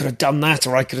could have done that,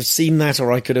 or I could have seen that,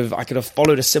 or I could have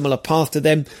followed a similar path to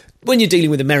them. When you're dealing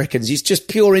with Americans, it's just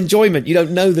pure enjoyment. You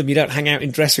don't know them. You don't hang out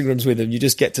in dressing rooms with them. You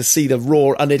just get to see the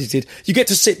raw, unedited. You get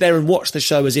to sit there and watch the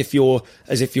show as if you're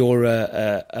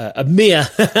a mere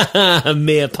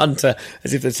punter,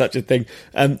 as if there's such a thing.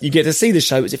 You get to see the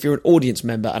show as if you're an audience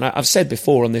member. And I've said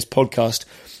before on this podcast,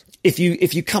 if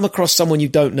you come across someone you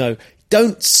don't know,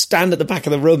 don't stand at the back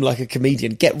of the room like a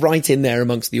comedian. Get right in there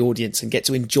amongst the audience and get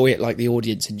to enjoy it like the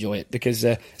audience enjoy it. Because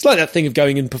it's like that thing of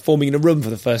going and performing in a room for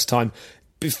the first time.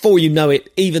 Before you know it,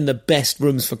 even the best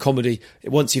rooms for comedy,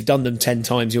 once you've done them 10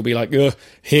 times, you'll be like,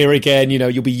 here again,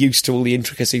 you'll be used to all the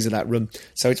intricacies of that room.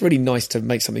 So it's really nice to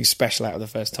make something special out of the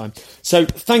first time. So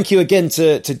thank you again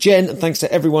to Jen, and thanks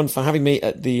to everyone for having me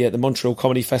at the Montreal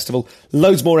Comedy Festival.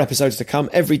 Loads more episodes to come.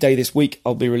 Every day this week,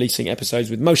 I'll be releasing episodes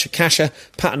with Moshe Kasher,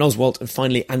 Patton Oswalt, and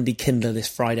finally Andy Kindler this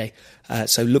Friday.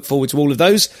 So look forward to all of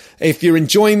those. If you're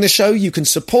enjoying the show, you can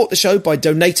support the show by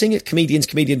donating at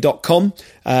comedianscomedian.com.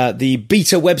 The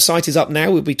beta website is up now.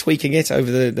 We'll be tweaking it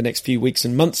over the next few weeks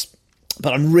and months.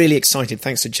 But I'm really excited,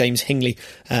 thanks to James Hingley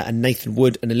and Nathan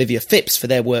Wood and Olivia Phipps for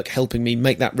their work helping me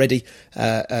make that ready.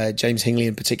 James Hingley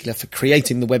in particular for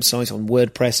creating the website on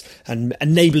WordPress and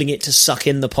enabling it to suck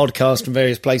in the podcast from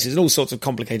various places and all sorts of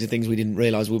complicated things we didn't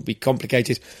realise would be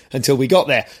complicated until we got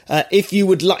there. If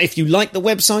you like the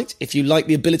website, if you like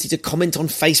the ability to comment on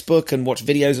Facebook and watch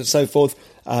videos and so forth,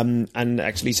 and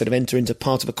actually sort of enter into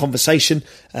part of a conversation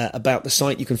about the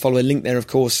site, you can follow a link there, of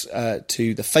course,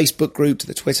 to the Facebook group, to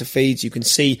the Twitter feeds. You can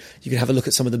have a look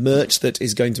at some of the merch that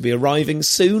is going to be arriving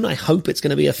soon. I hope it's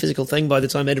going to be a physical thing by the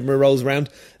time Edinburgh rolls around,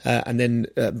 and then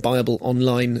buyable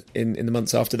online in the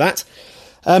months after that.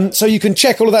 So you can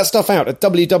check all of that stuff out at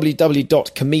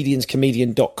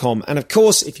www.comedianscomedian.com. And of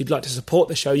course, if you'd like to support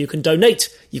the show, you can donate.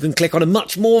 You can click on a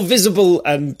much more visible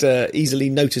and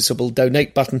easily noticeable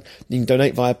donate button. You can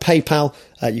donate via PayPal.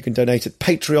 You can donate at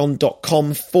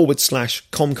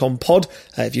patreon.com/comcompod.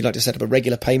 If you'd like to set up a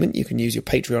regular payment, you can use your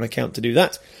Patreon account to do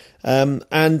that. And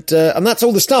that's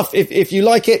all the stuff. If you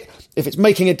like it, if it's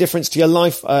making a difference to your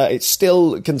life, it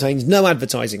still contains no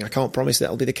advertising. I can't promise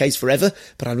that'll be the case forever,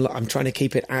 but I'm trying to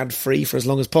keep it ad-free for as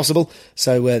long as possible.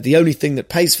 So the only thing that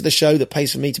pays for the show, that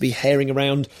pays for me to be herring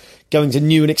around, going to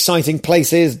new and exciting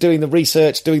places, doing the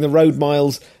research, doing the road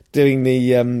miles, doing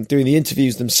the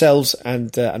interviews themselves,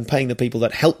 and paying the people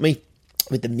that help me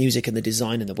with the music and the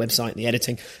design and the website and the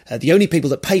editing. The only people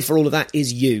that pay for all of that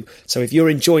is you. So if you're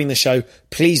enjoying the show,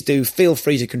 please do feel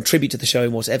free to contribute to the show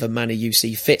in whatever manner you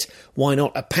see fit. Why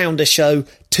not £1 a show,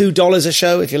 $2 a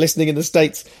show if you're listening in the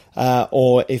States,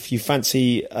 or if you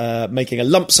fancy making a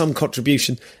lump sum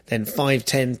contribution, then $5,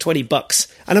 $10, $20.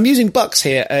 And I'm using bucks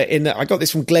here. I got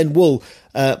this from Glenn Wool.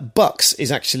 Bucks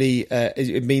is actually, I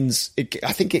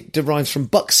think it derives from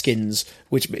buckskins,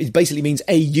 which basically means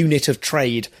a unit of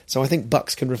trade. So I think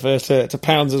bucks can refer to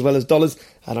pounds as well as dollars.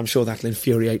 and I'm sure that'll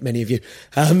infuriate many of you.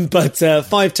 But $5,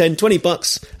 $10,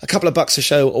 $20, a couple of bucks a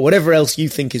show, or whatever else you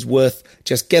think is worth,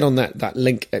 just get on that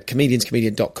link at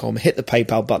comedianscomedian.com, hit the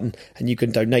PayPal button, and you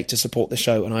can donate to support the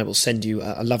show, and I will send you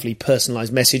a lovely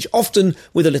personalised message, often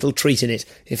with a little treat in it,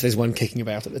 if there's one kicking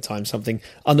about at the time, something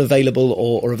unavailable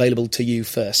or available to you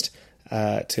first.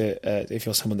 If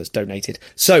you're someone that's donated.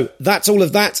 So that's all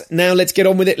of that. Now let's get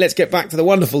on with it. Let's get back to the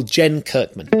wonderful Jen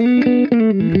Kirkman.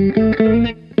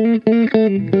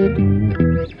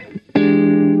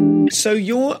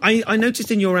 So I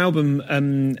noticed in your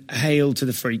album Hail to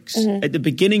the Freaks, at the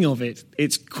beginning of it,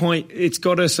 it's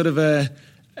got a sort of a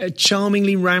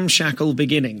charmingly ramshackle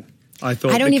beginning. I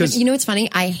thought. You know what's funny?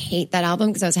 I hate that album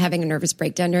because I was having a nervous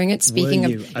breakdown during it. Speaking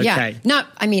of, okay.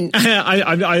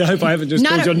 I hope I haven't just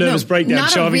caused your nervous breakdown,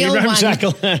 charming you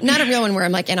ramshackle. Not a real one where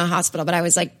I'm like in a hospital, but I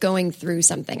was like going through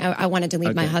something. I wanted to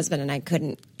leave my husband and I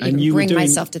couldn't even bring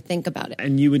myself to think about it.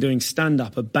 And you were doing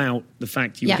stand-up about the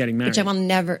fact you were getting married. Which I will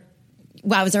never,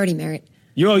 I was already married.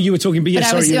 You were talking, but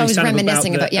I was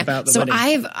reminiscing about the so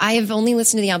wedding. I've only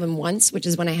listened to the album once, which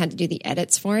is when I had to do the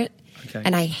edits for it. Okay.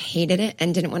 And I hated it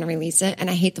and didn't want to release it. And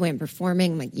I hate the way I'm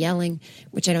performing, like yelling,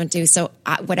 which I don't do. So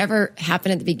whatever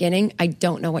happened at the beginning, I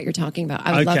don't know what you're talking about.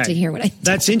 I would love to hear what I do.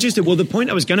 That's interesting. Well, the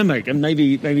point I was going to make, and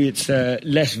maybe it's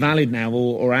less valid now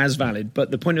or as valid,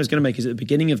 but the point I was going to make is at the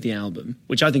beginning of the album,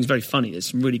 which I think is very funny. There's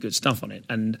some really good stuff on it.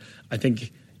 And I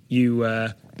think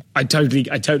I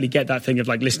totally get that thing of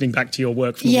like listening back to your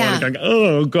work from a while and going,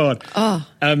 oh, God. Oh.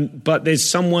 But there's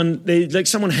someone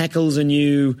heckles and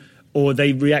you... or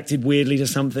they reacted weirdly to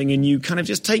something and you kind of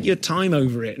just take your time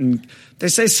over it. And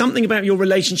there's something about your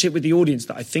relationship with the audience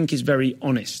that I think is very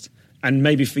honest. And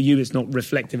maybe for you it's not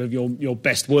reflective of your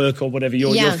best work or whatever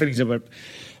your feelings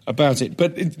about it.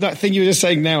 But that thing you were just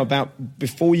saying now about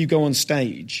before you go on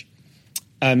stage,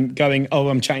 going, oh,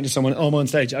 I'm chatting to someone, oh, I'm on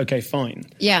stage, okay, fine.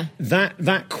 Yeah.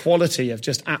 That quality of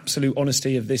just absolute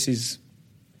honesty of this is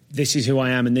who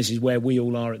I am and this is where we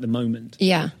all are at the moment.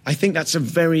 Yeah. I think that's a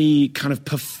very kind of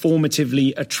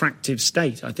performatively attractive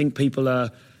state. I think people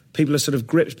are sort of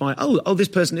gripped by, oh, this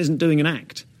person isn't doing an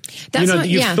act.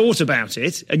 You've thought about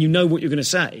it and you know what you're going to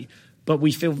say, but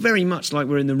we feel very much like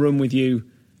we're in the room with you.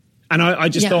 And I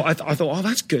just thought, oh,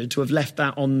 that's good to have left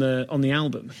that on the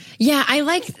album. Yeah,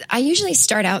 I usually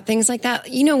start out things like that.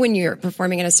 You know, when you're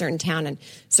performing in a certain town and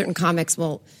certain comics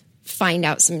will find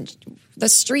out the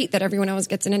street that everyone always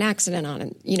gets in an accident on,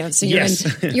 and so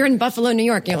you're in Buffalo, New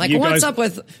York. And you're like, what's up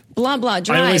with blah blah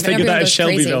drive? I always think of that as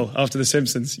Shelbyville crazy. After The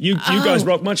Simpsons. You guys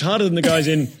rock much harder than the guys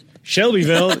in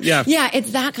Shelbyville. Yeah, yeah,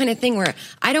 it's that kind of thing where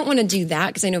I don't want to do that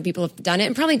because I know people have done it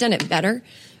and probably done it better.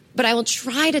 But I will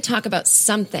try to talk about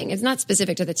something. It's not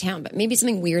specific to the town, but maybe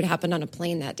something weird happened on a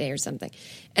plane that day or something,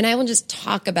 and I will just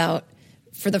talk about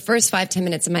for the first 5-10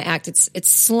 minutes of my act. It's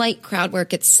slight crowd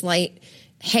work. It's slight.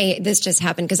 Hey, this just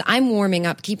happened, because I'm warming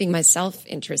up, keeping myself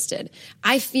interested.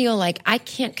 I feel like I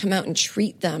can't come out and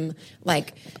treat them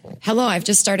like, hello, I've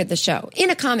just started the show. In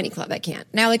a comedy club, I can't.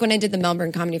 Now, like when I did the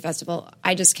Melbourne Comedy Festival,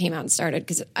 I just came out and started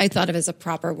because I thought of it as a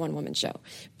proper one-woman show.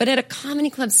 But at a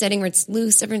comedy club setting where it's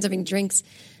loose, everyone's having drinks,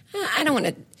 I don't want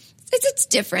to... It's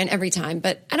different every time,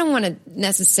 but I don't want to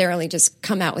necessarily just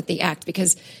come out with the act,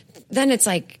 because then it's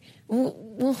like,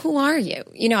 well, who are you?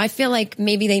 I feel like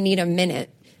maybe they need a minute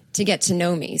to get to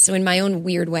know me. So in my own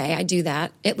weird way, I do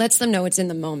that. It lets them know it's in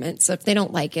the moment. So if they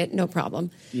don't like it, no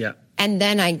problem. Yeah. And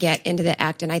then I get into the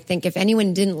act. And I think if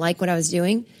anyone didn't like what I was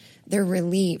doing, they're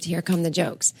relieved. Here come the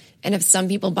jokes. And if some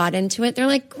people bought into it, they're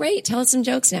like, great, tell us some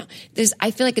jokes now.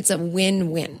 I feel like it's a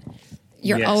win-win.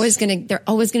 They're always going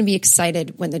to be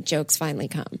excited when the jokes finally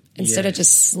come, instead of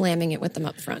just slamming it with them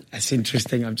up front. That's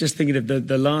interesting. I'm just thinking of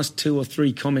the last 2 or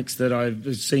 3 comics that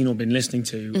I've seen or been listening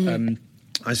to. Mm-hmm.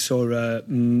 I saw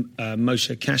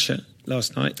Moshe Kasher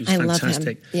last night. It was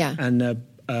fantastic. Love him. Yeah.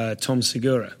 And Tom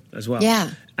Segura as well. Yeah,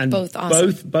 and both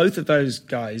awesome. Both of those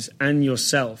guys and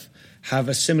yourself have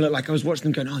a similar, like I was watching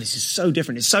them going, oh, this is so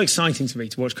different. It's so exciting to me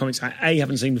to watch comics I A,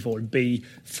 haven't seen before, and B,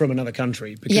 from another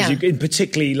country. Because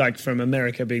particularly like from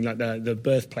America being like the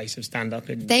birthplace of stand-up.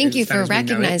 Thank you for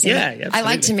recognizing it. Yeah, I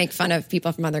like to make fun of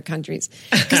people from other countries.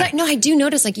 Because I do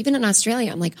notice, like even in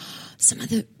Australia, I'm like, some of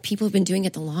the people who've been doing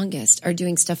it the longest are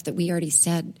doing stuff that we already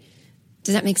said.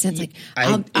 Does that make sense? Like,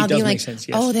 I'll be like, sense,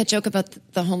 yes. Oh, that joke about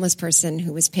the homeless person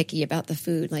who was picky about the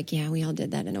food. Like, yeah, we all did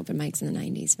that in open mics in the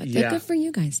 90s. But good for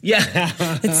you guys. Yeah.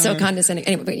 It's so condescending.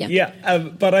 Anyway, but yeah. Yeah,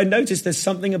 but I noticed there's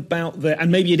something about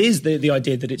and maybe it is the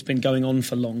idea that it's been going on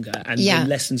for longer and the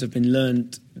lessons have been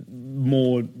learned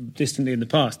more distantly in the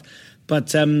past.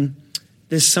 But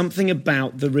there's something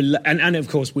about and of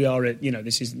course we are at,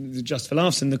 this is Just for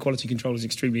Laughs and the quality control is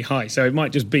extremely high, so it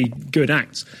might just be good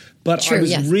acts. But True, I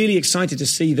was yes. really excited to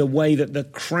see the way that the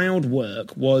crowd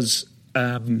work was,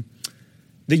 that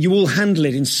you all handle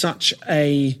it in such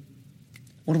a,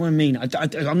 what do I mean?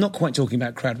 I'm not quite talking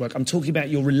about crowd work. I'm talking about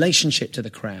your relationship to the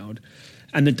crowd.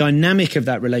 And the dynamic of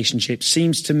that relationship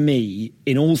seems to me,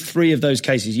 in all three of those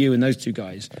cases, you and those two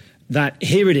guys, that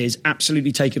here it is,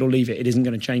 absolutely take it or leave it. It isn't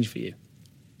going to change for you.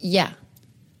 Yeah.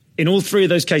 In all three of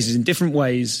those cases, in different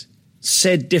ways,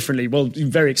 said differently, well,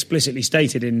 very explicitly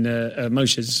stated in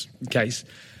Moshe's case.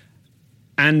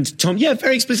 And Tom,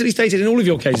 very explicitly stated in all of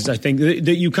your cases, I think,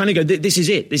 that you kind of go, this is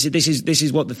it. This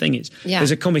is what the thing is. Yeah.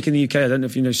 There's a comic in the UK, I don't know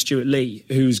if you know Stuart Lee,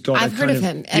 who's got I've heard of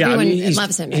him. Everyone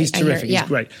loves him. He's terrific. He's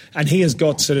great. And he has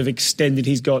got sort of extended,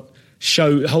 he's got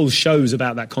whole shows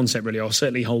about that concept, really, or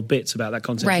certainly whole bits about that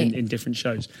concept in different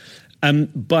shows.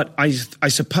 But I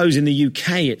suppose in the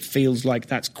UK it feels like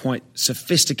that's quite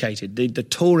sophisticated. The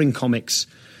touring comics.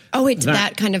 Oh, it's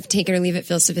that kind of take it or leave it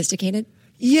feels sophisticated?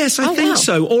 Yes, I think wow.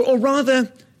 so. Or rather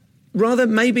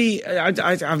maybe,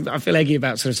 I feel eggy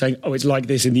about sort of saying, oh, it's like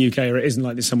this in the UK or it isn't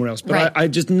like this somewhere else. But right. I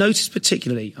just noticed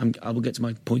particularly, I will get to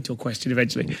my point or question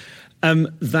eventually,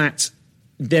 that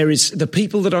there is, the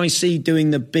people that I see doing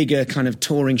the bigger kind of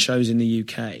touring shows in the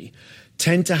UK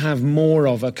tend to have more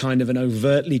of a kind of an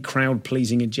overtly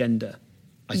crowd-pleasing agenda,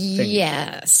 I think.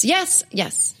 Yes.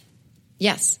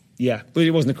 Yeah, but it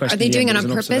wasn't a question. Are they doing it it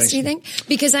on purpose, do you think?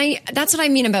 Because that's what I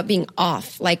mean about being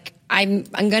off. Like, I'm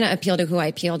going to appeal to who I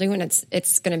appeal to, and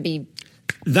it's going to be...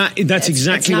 That's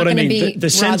exactly what I mean. It's not going to be the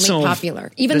sense broadly of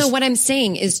popular. Even though what I'm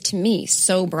saying is, to me,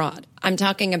 so broad. I'm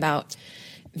talking about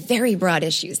very broad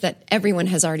issues that everyone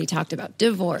has already talked about.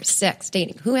 Divorce, sex,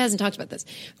 dating. Who hasn't talked about this?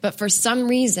 But for some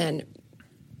reason,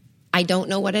 I don't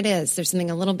know what it is. There's something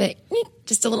a little bit,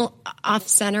 just a little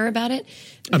off-center about it.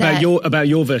 About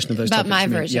your version of those about topics. my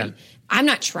version. Yeah. I'm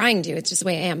not trying to. It's just the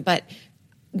way I am. But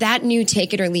that new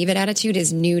take it or leave it attitude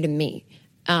is new to me.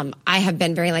 I have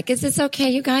been very like, is this okay,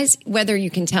 you guys? Whether you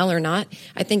can tell or not.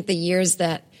 I think the years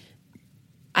that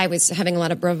I was having a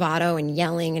lot of bravado and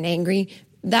yelling and angry,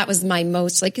 that was my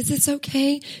most like, is this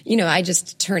okay? I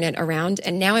just turn it around.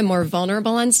 And now I'm more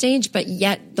vulnerable on stage, but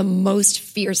yet the most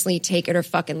fiercely take it or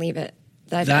fucking leave it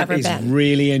that I've ever been. That is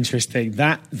really interesting.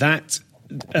 That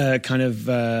kind of,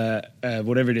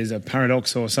 whatever it is, a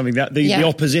paradox or something, that the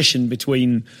opposition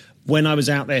between when I was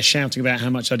out there shouting about how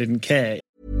much I didn't care.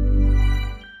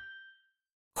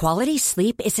 Quality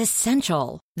sleep is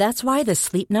essential. That's why the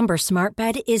Sleep Number Smart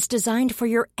Bed is designed for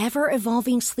your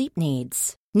ever-evolving sleep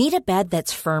needs. Need a bed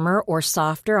that's firmer or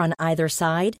softer on either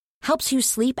side? Helps you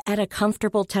sleep at a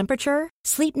comfortable temperature?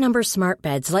 Sleep Number Smart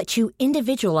Beds let you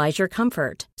individualize your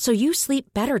comfort, so you sleep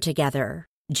better together.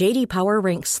 J.D. Power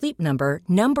ranks Sleep Number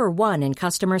 #1 in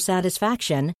customer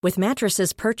satisfaction with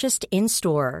mattresses purchased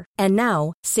in-store. And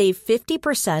now, save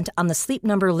 50% on the Sleep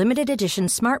Number Limited Edition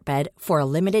Smart Bed for a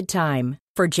limited time.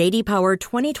 For J.D. Power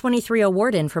 2023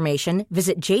 award information,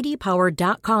 visit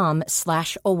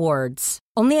jdpower.com/awards.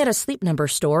 Only at a Sleep Number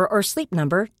store or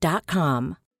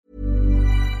sleepnumber.com.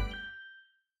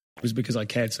 It was because I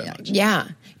cared so much. Yeah,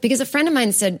 because a friend of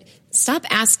mine said, stop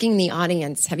asking the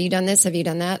audience, have you done this, have you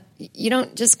done that? You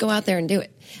don't just go out there and do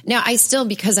it. Now, I still,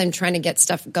 because I'm trying to get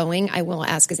stuff going, I will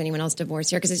ask, is anyone else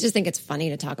divorced here? Because I just think it's funny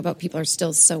to talk about. People are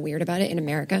still so weird about it in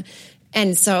America.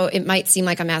 And so it might seem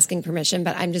like I'm asking permission,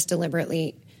 but I'm just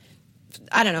deliberately,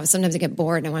 I don't know, sometimes I get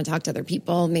bored and I want to talk to other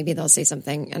people. Maybe they'll say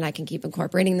something and I can keep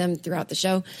incorporating them throughout the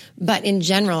show. But in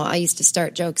general, I used to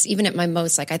start jokes, even at my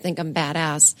most, like, I think I'm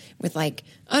badass with like,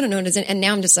 I don't know, and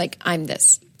now I'm just like, I'm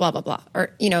this, blah, blah, blah. Or,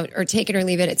 or take it or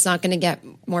leave it. It's not going to get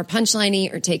more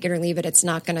punchliney, or take it or leave it. It's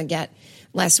not going to get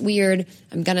less weird.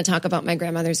 I'm going to talk about my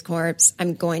grandmother's corpse.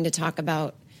 I'm going to talk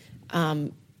about,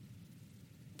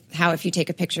 how if you take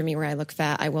a picture of me where I look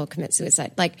fat, I will commit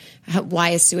suicide. Like, why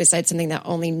is suicide something that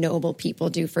only noble people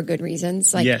do for good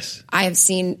reasons? Like, yes. I have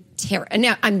seen terror. And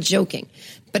now I'm joking,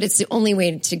 but it's the only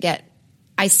way to get,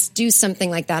 I do something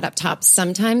like that up top.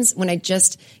 Sometimes I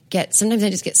just get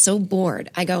so bored.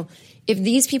 I go, if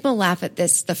these people laugh at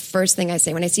this, the first thing I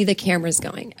say when I see the cameras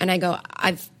going, and I go,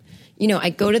 I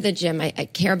go to the gym, I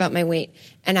care about my weight,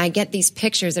 and I get these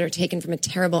pictures that are taken from a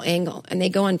terrible angle, and they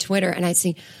go on Twitter, and I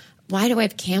see, why do I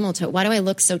have camel toe? Why do I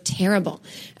look so terrible?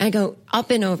 And I go up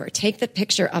and over, take the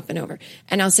picture up and over.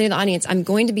 And I'll say to the audience, I'm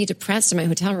going to be depressed in my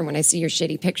hotel room when I see your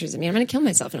shitty pictures of me. I'm going to kill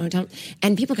myself in a hotel room.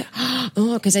 And people go,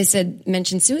 oh, because I said,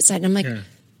 mention suicide. And I'm like,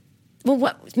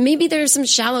 Well, maybe there's some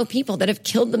shallow people that have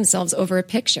killed themselves over a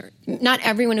picture. Not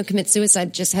everyone who commits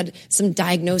suicide just had some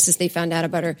diagnosis they found out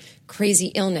about or crazy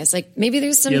illness. Like maybe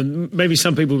there's some. Yeah, maybe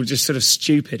some people were just sort of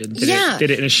stupid and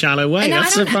did it in a shallow way. And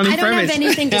That's a funny premise. I don't have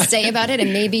anything to say about it,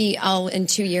 and maybe in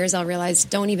 2 years I'll realize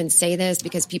don't even say this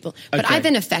because people. But I've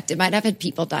been affected by it. I've had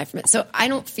people die from it, so I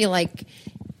don't feel like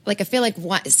I feel like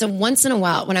so once in a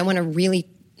while when I want to really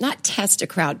not test a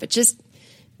crowd, but just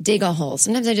dig a hole.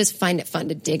 Sometimes I just find it fun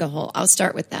to dig a hole. I'll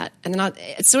start with that. And then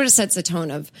it sort of sets the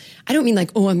tone of, I don't mean like,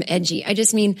 oh, I'm edgy. I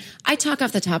just mean, I talk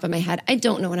off the top of my head. I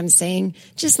don't know what I'm saying.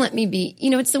 Just let me be.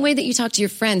 It's the way that you talk to your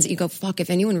friends. You go, fuck,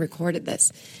 if anyone recorded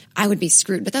this, I would be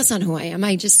screwed. But that's not who I am.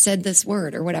 I just said this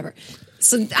word or whatever.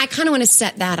 So I kind of want to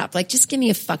set that up. Like, just give me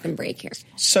a fucking break here.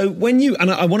 So when and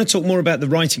I want to talk more about the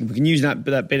writing. We can use that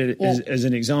bit as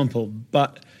an example.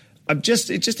 But it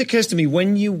just occurs to me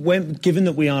when you went, given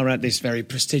that we are at this very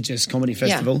prestigious comedy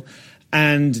festival,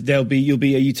 and are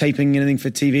you taping anything for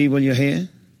TV while you're here?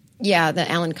 Yeah, the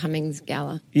Alan Cummings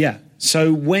Gala. Yeah.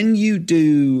 So when you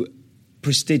do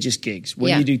prestigious gigs,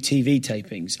 when you do TV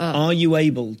tapings, are you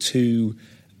able to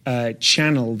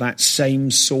channel that same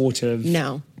sort of...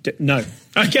 No. No.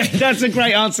 Okay, that's a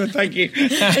great answer. Thank you.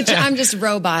 I'm just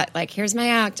robot. Like, here's my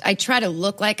act. I try to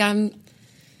look like I'm...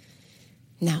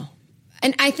 No.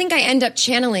 And I think I end up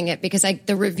channeling it because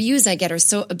the reviews I get are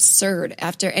so absurd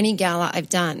after any gala I've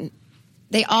done.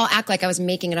 They all act like I was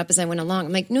making it up as I went along.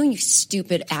 I'm like, no, you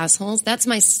stupid assholes. That's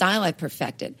my style I've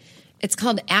perfected. It's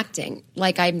called acting,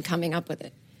 like I'm coming up with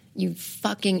it. You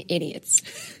fucking idiots.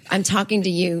 I'm talking to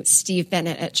you, Steve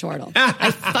Bennett at Chortle.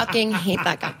 I fucking hate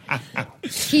that guy.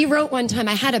 He wrote one time,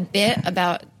 I had a bit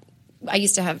about, I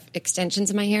used to have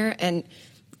extensions in my hair and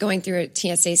going through a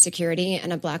TSA security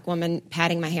and a black woman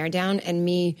patting my hair down and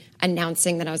me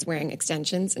announcing that I was wearing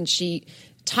extensions. And she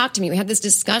talked to me. We had this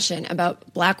discussion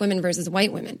about black women versus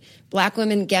white women. Black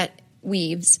women get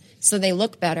weaves so they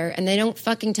look better and they don't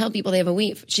fucking tell people they have a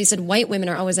weave. She said white women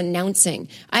are always announcing,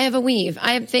 I have a weave,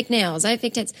 I have fake nails, I have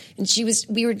fake tits. And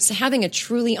we were having a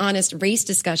truly honest race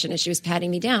discussion as she was patting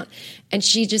me down. And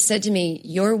she just said to me,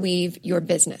 your weave, your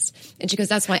business. And she goes,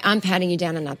 that's why I'm patting you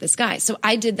down and not this guy. So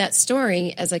I did that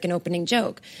story as like an opening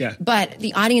joke. Yeah. But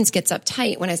the audience gets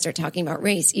uptight when I start talking about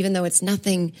race, even though it's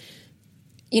nothing,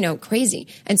 crazy.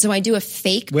 And so I do a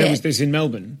fake bit. Where was this, in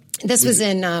Melbourne? This was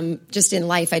in just in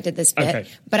life. I did this bit,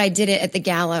 but I did it at the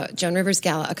gala, Joan Rivers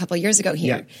Gala, a couple of years ago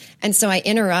here. Yeah. And so I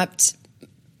interrupt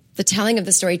the telling of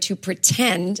the story to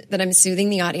pretend that I'm soothing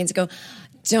the audience. Go,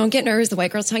 don't get nervous. The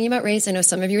white girl's talking about race. I know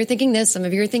some of you are thinking this, some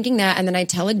of you are thinking that, and then I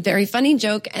tell a very funny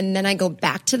joke, and then I go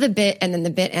back to the bit, and then the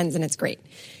bit ends, and it's great.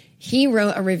 He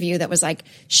wrote a review that was like,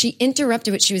 she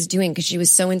interrupted what she was doing because she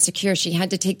was so insecure. She had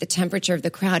to take the temperature of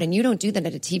the crowd. And you don't do that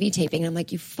at a TV taping. And I'm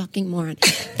like, you fucking moron.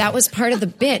 That was part of the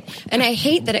bit. And I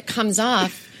hate that it comes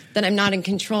off that I'm not in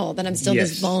control, that I'm still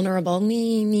this vulnerable,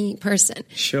 me person.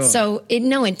 Sure. So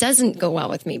it doesn't go well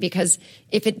with me because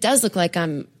if it does look like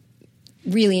I'm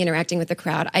really interacting with the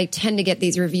crowd, I tend to get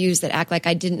these reviews that act like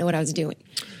I didn't know what I was doing.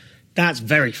 That's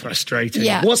very frustrating.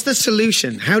 Yeah. What's the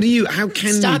solution? How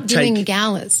can Stop doing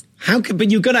galas? But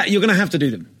you're gonna have to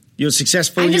do them. You're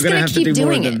successful. You're gonna have to do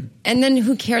more of them. And then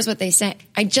who cares what they say?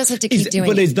 I just have to keep doing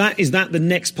it. But is that the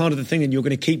next part of the thing? And you're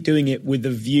going to keep doing it with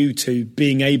the view to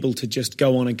being able to just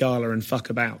go on a gala and fuck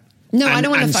about. No, I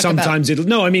don't want to fuck about. And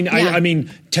sometimes I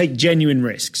mean take genuine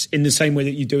risks in the same way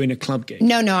that you do in a club gig.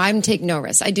 No, I'm taking no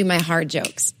risks. I do my hard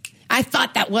jokes. I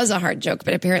thought that was a hard joke,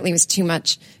 but apparently it was too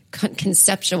much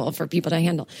conceptual for people to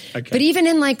handle. Okay. But even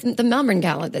in like the Melbourne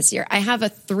Gala this year, I have a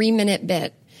 3-minute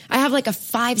bit. I have like a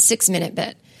 5-6 minute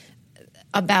bit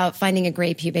about finding a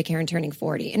gray pubic hair and turning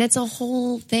 40. And it's a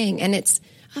whole thing. And it's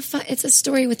a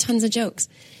story with tons of jokes.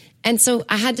 And so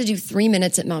I had to do 3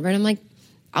 minutes at Melbourne. I'm like,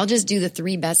 I'll just do the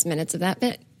 3 best minutes of that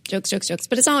bit. Jokes.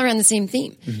 But it's all around the same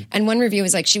theme. Mm-hmm. And one review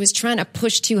was like, she was trying to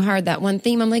push too hard that one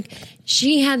theme. I'm like,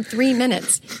 she had 3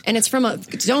 minutes. And it's from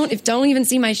don't even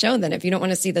see my show then if you don't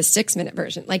want to see the 6-minute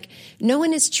version. Like, no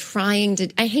one is trying to,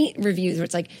 I hate reviews where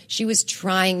it's like, she was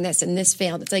trying this and this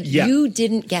failed. It's like, you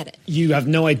didn't get it. You have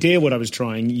no idea what I was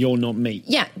trying. You're not me.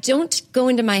 Yeah. Don't go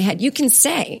into my head. You can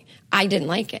say, I didn't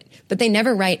like it. But they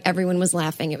never write, everyone was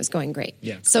laughing. It was going great.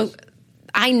 Yeah. So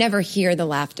I never hear the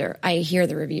laughter. I hear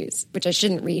the reviews, which I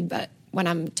shouldn't read, but when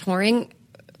I'm touring,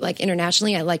 like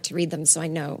internationally, I like to read them so I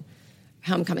know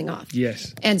how I'm coming off.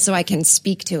 Yes. And so I can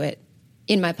speak to it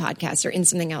in my podcast or in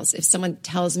something else. If someone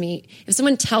tells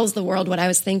the world what I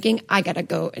was thinking, I got to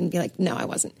go and be like, no, I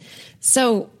wasn't.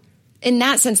 So in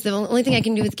that sense, the only thing I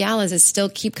can do with galas is still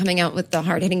keep coming out with the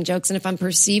hard-hitting jokes. And if I'm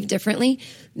perceived differently,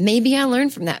 maybe I learn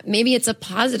from that. Maybe it's a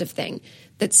positive thing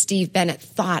that Steve Bennett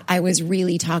thought I was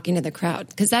really talking to the crowd,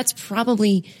 because that's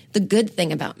probably the good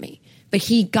thing about me. But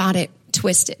he got it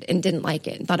twisted and didn't like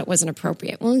it and thought it wasn't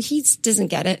appropriate. Well, he doesn't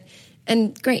get it,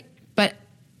 and great. But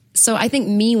so I think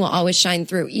me will always shine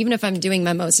through, even if I'm doing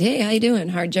my most, hey, how you doing,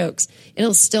 hard jokes.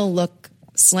 It'll still look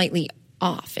slightly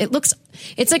off.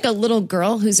 It's like a little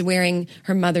girl who's wearing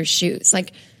her mother's shoes.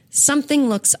 Like, something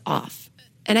looks off,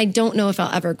 and I don't know if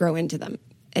I'll ever grow into them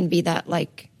and be that,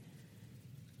 like,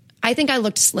 I think I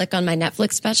looked slick on my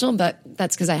Netflix special, but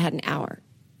that's because I had an hour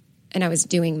and I was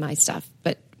doing my stuff.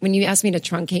 But when you ask me to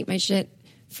truncate my shit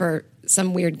for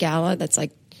some weird gala that's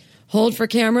like, hold for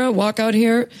camera, walk out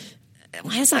here,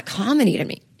 why is that comedy to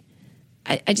me?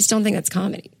 I just don't think that's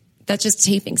comedy. That's just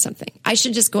taping something. I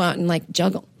should just go out and, like,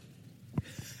 juggle.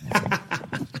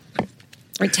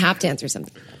 Or tap dance or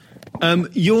something. There's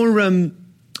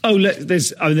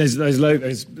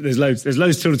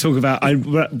loads still to talk about.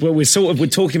 We're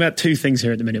talking about two things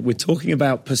here at the minute. We're talking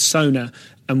about persona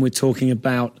and we're talking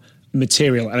about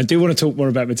material. And I do want to talk more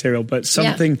about material, but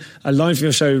something a line from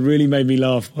your show really made me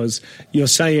laugh was you're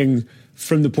saying,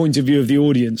 from the point of view of the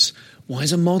audience, why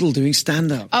is a model doing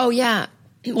stand-up? Oh, yeah.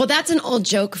 Well, that's an old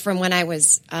joke from when I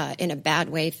was in a bad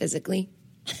way physically.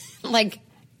 Like,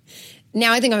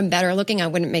 now I think I'm better looking. I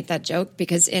wouldn't make that joke,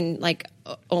 because in, like,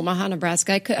 Omaha,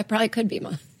 Nebraska, I probably could be.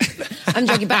 I'm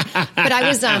joking, but I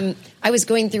was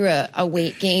going through a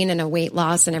weight gain and a weight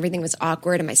loss, and everything was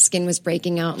awkward, and my skin was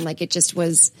breaking out, and, like, it just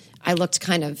was. I looked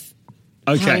kind of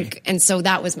punk, and so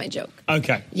that was my joke.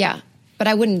 Okay, yeah, but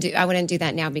I wouldn't do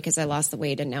that now, because I lost the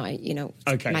weight, and now my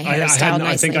hair is styled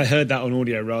nicely. I think I heard that on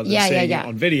audio rather than seeing it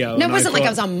on video. No, it wasn't like I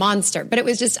was on Monster, but it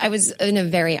was just I was in a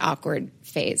very awkward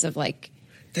phase of, like.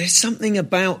 There's something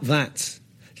about that.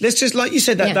 Let's just, like you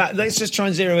said, let's just try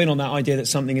and zero in on that idea that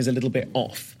something is a little bit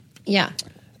off. Yeah.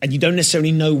 And you don't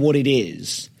necessarily know what it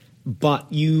is, but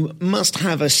you must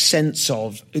have a sense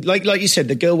of, like you said,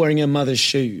 the girl wearing her mother's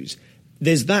shoes.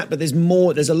 There's that, but there's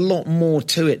more. There's a lot more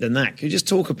to it than that. Could you just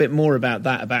talk a bit more about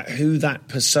that, about who that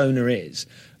persona is?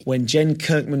 When Jen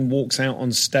Kirkman walks out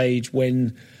on stage,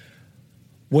 when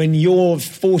you're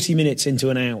 40 minutes into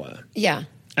an hour. Yeah.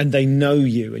 And they know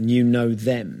you and you know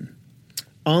them,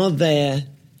 are there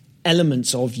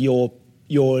elements of your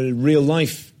real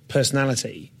life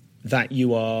personality that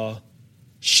you are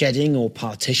shedding or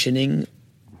partitioning?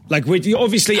 Like,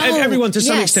 obviously, everyone to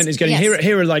some extent is getting,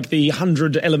 here are like the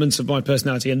 100 elements of my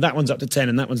personality, and that one's up to 10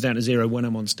 and that one's down to 0 when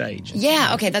I'm on stage.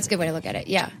 Yeah, okay, that's a good way to look at it,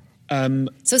 yeah.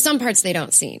 So some parts they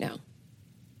don't see, no.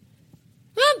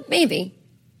 Well, maybe.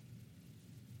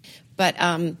 But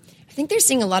I think they're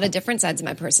seeing a lot of different sides of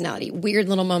my personality. Weird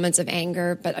little moments of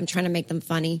anger, but I'm trying to make them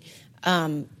funny.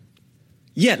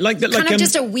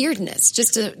 Just a weirdness,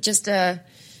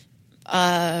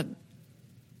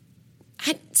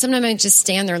 sometimes I just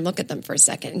stand there and look at them for a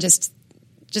second and just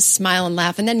smile and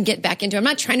laugh and then get back into it. I'm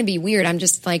not trying to be weird. I'm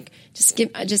just like,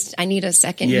 I need a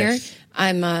second here.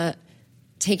 I'm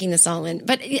taking this all in.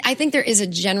 But I think there is a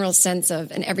general sense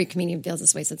of, and every comedian feels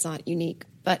this way, so it's not unique,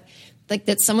 but like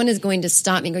that someone is going to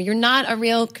stop me and go, you're not a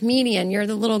real comedian. You're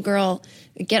the little girl.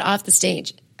 Get off the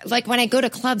stage. Like when I go to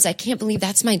clubs, I can't believe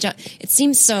that's my job. It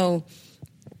seems so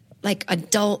like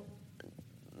adult,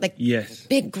 like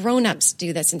big grown-ups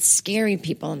do this and scary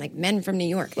people and like men from New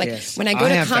York. Like when I go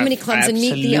to comedy clubs and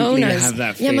meet the owners,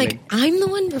 I'm like, I'm the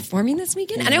one performing this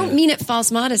weekend. And I don't mean it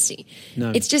false modesty.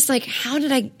 No. It's just like,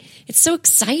 it's so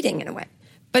exciting in a way.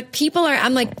 But people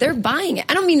I'm like, they're buying it.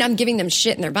 I don't mean I'm giving them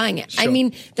shit and they're buying it. Sure. I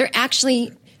mean,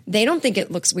 they don't think it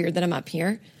looks weird that I'm up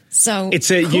here. So cool.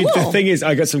 The thing is,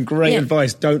 I got some great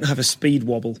advice. Don't have a speed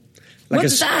wobble. Like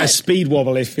a speed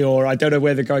wobble if you're, I don't know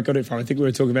where the guy got it from. I think we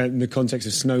were talking about it in the context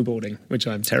of snowboarding, which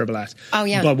I'm terrible at. Oh,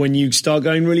 yeah. But when you start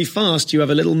going really fast, you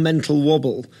have a little mental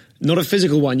wobble. Not a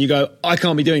physical one. You go, I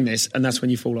can't be doing this. And that's when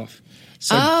you fall off.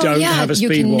 So don't have a speed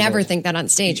wobble. You can never think that on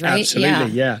stage, right?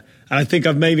 Absolutely, yeah. And I think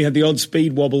I've maybe had the odd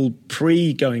speed wobble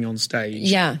pre-going on stage.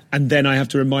 Yeah. And then I have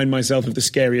to remind myself of the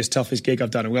scariest, toughest gig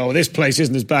I've done. And well, this place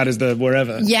isn't as bad as the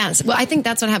wherever. Yes. Well, I think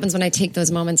that's what happens when I take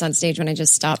those moments on stage when I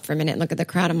just stop for a minute and look at the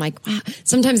crowd. I'm like, wow.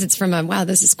 Sometimes it's from wow,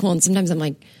 this is cool. And sometimes I'm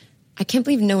like, I can't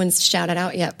believe no one's shouted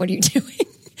out yet. What are you doing?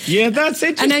 Yeah, that's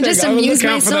interesting. And I just amuse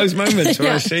myself. Look out for those moments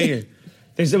where I see you.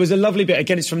 There was a lovely bit,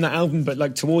 again, it's from that album, but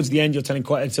like towards the end, you're telling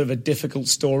quite a sort of a difficult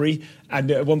story. And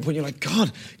at one point, you're like,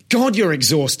 God, you're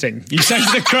exhausting. You say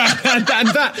to the crowd, and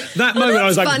that moment, I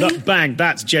was like, bang,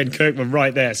 that's Jen Kirkman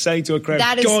right there, saying to a crowd,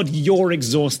 God, you're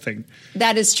exhausting.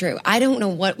 That is true. I don't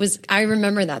know I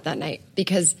remember that night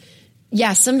because,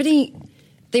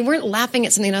 they weren't laughing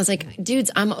at something, and I was like,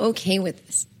 dudes, I'm okay with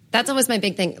this. That's always my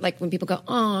big thing. Like when people go,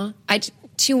 aw,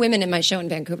 2 women in my show in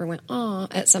Vancouver went, aw,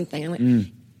 at something. I went,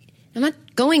 I'm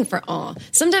not going for awe.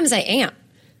 Sometimes I am.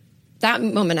 That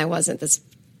moment I wasn't. It's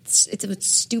a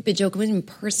stupid joke. It wasn't even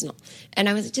personal. And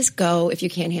I was like, just go if you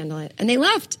can't handle it. And they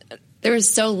left. They were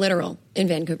so literal in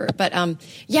Vancouver. But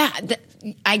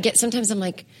sometimes I'm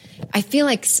like, I feel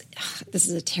like this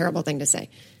is a terrible thing to say.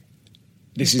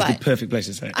 This is the perfect place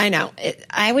to say it. I know.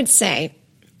 I would say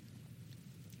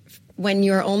when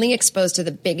you're only exposed to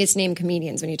the biggest name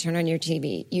comedians when you turn on your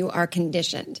TV, you are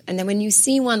conditioned. And then when you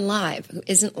see one live who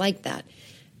isn't like that,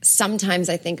 sometimes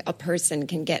I think a person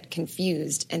can get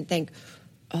confused and think,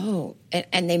 oh,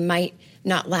 and they might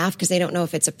not laugh because they don't know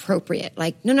if it's appropriate.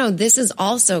 Like, no, this is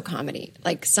also comedy.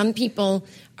 Like, some people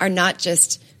are not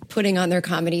just putting on their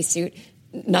comedy suit.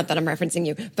 Not that I'm referencing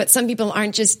you, but some people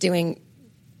aren't just doing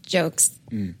jokes.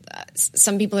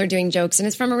 Some people are doing jokes and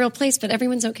it's from a real place, but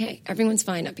everyone's okay. Everyone's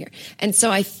fine up here. And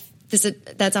so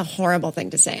that's a horrible thing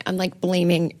to say. I'm like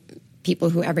blaming people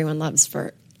who everyone loves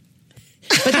for.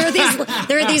 But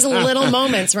there are these little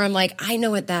moments where I'm like, I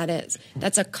know what that is.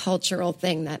 That's a cultural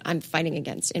thing that I'm fighting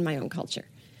against in my own culture.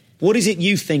 What is it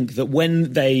you think that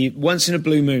when they, once in a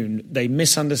blue moon, they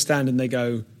misunderstand and they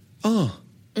go,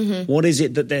 what is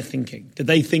it that they're thinking? Do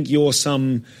they think you're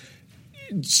some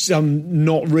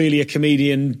not really a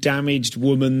comedian, damaged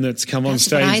woman that's come on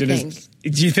stage?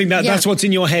 Do you think that's what's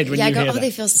in your head when you hear that? I go,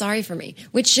 they feel sorry for me,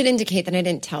 which should indicate that I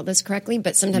didn't tell this correctly.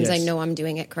 But sometimes I know I'm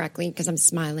doing it correctly because I'm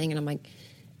smiling and I'm like,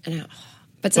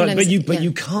 but sometimes, but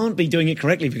you can't be doing it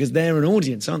correctly because they're an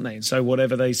audience, aren't they? And so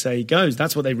whatever they say goes.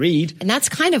 That's what they read, and that's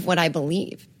kind of what I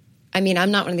believe. I mean,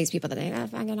 I'm not one of these people that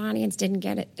fucking audience didn't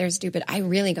get it. They're stupid. I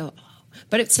really go,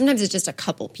 but sometimes it's just a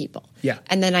couple people. Yeah,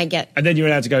 and then and then you're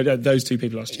allowed to go. Those two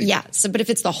people are stupid. Yeah. So, but if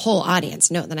it's the whole audience,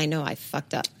 then I know I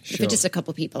fucked up. Sure. If it's just a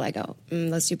couple people, I go,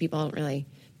 those two people don't really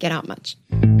get out much.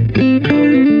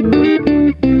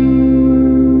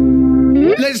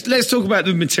 Let's talk about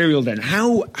the material then.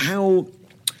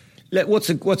 What's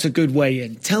a good way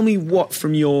in? Tell me what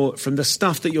from the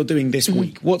stuff that you're doing this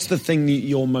week. What's the thing that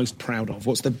you're most proud of?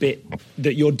 What's the bit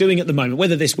that you're doing at the moment,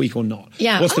 whether this week or not?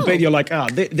 Yeah. What's the bit you're like,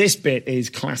 this bit is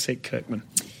classic Kirkman?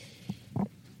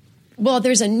 Well,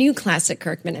 there's a new classic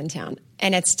Kirkman in town,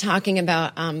 and it's talking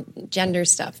about gender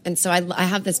stuff. And so I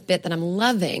have this bit that I'm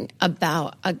loving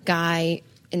about a guy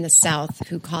in the South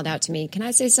who called out to me, "Can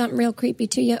I say something real creepy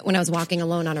to you?" when I was walking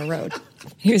alone on a road.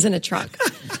 He was in a truck.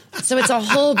 So it's a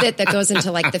whole bit that goes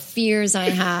into like the fears I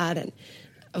had and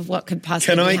of what could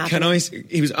possibly happen.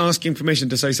 He was asking permission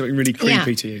to say something really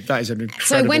creepy to you. That is an incredible.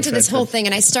 So I went to this whole thing,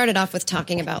 and I started off with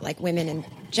talking about like women in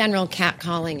general,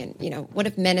 catcalling, and what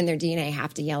if men in their DNA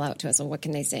have to yell out to us, and what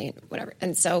can they say, and whatever.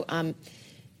 And so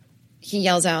he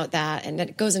yells out that, and then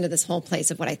it goes into this whole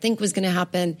place of what I think was going to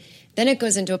happen. Then it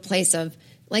goes into a place of,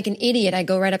 like an idiot, I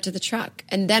go right up to the truck,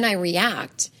 and then I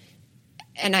react.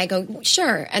 And I go,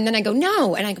 sure. And then I go,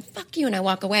 no. And I go, fuck you. And I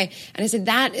walk away. And I said,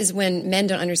 that is when men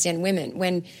don't understand women.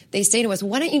 When they say to us,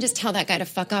 why don't you just tell that guy to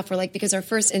fuck off? We're like, because our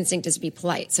first instinct is to be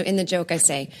polite. So in the joke, I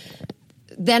say,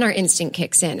 then our instinct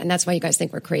kicks in. And that's why you guys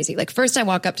think we're crazy. Like, first I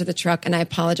walk up to the truck and I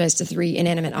apologize to 3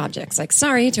 inanimate objects. Like,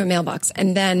 sorry, to a mailbox.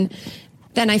 And then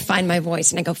I find my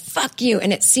voice and I go, fuck you.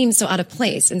 And it seems so out of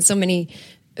place. And so many...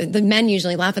 The men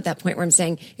usually laugh at that point where I'm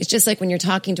saying, it's just like when you're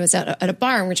talking to us at a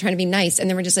bar and we're trying to be nice, and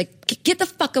then we're just like, get the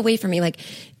fuck away from me. Like,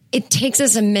 it takes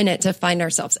us a minute to find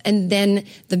ourselves. And then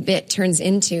the bit turns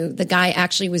into, the guy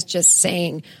actually was just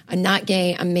saying, I'm not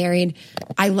gay, I'm married,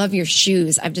 I love your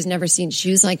shoes, I've just never seen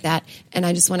shoes like that, and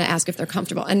I just want to ask if they're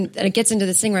comfortable. And it gets into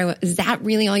this thing where I go, is that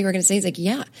really all you were going to say? He's like,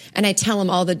 yeah. And I tell him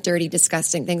all the dirty,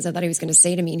 disgusting things I thought he was going to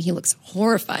say to me, and he looks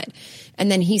horrified.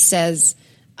 And then he says...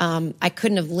 I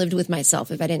couldn't have lived with myself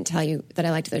if I didn't tell you that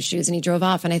I liked those shoes. And he drove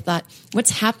off, and I thought,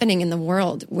 what's happening in the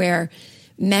world where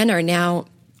men are now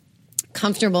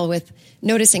comfortable with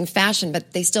noticing fashion,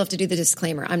 but they still have to do the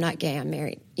disclaimer, I'm not gay, I'm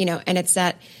married. And it's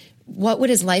that, what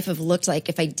would his life have looked like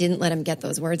if I didn't let him get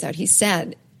those words out? He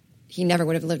said he never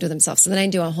would have lived with himself. So then I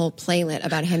do a whole playlet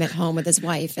about him at home with his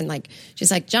wife, and like,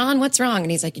 she's like, John, what's wrong? And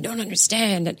he's like, you don't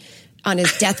understand. And on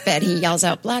his deathbed, he yells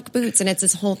out black boots, and it's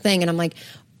this whole thing. And I'm like,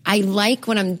 I like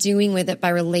what I'm doing with it by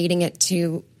relating it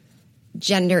to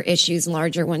gender issues,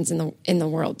 larger ones in the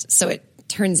world. So it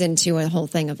turns into a whole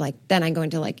thing of like, then I go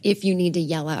into like, if you need to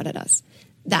yell out at us,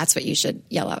 that's what you should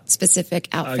yell out, specific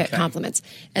outfit compliments.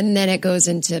 And then it goes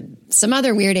into some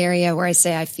other weird area where I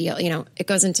say, I feel, it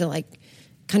goes into like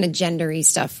kind of gendery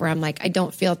stuff where I'm like, I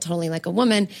don't feel totally like a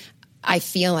woman. I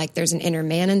feel like there's an inner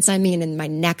man inside me, and in my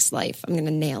next life, I'm going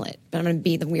to nail it. But I'm going to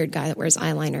be the weird guy that wears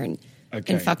eyeliner and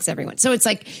Okay. and fucks everyone. So it's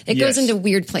like, it goes into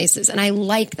weird places, and I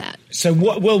like that. So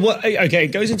okay,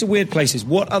 it goes into weird places.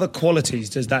 What other qualities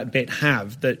does that bit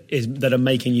have that are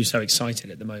making you so excited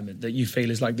at the moment, that you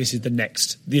feel is like, this is the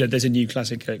next, there's a new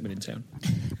classic Kirkman in town?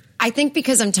 I think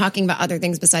because I'm talking about other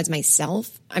things besides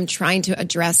myself, I'm trying to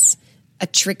address a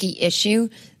tricky issue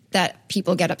that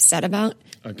people get upset about,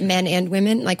 men and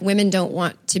women. Like, women don't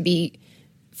want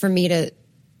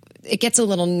it gets a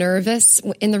little nervous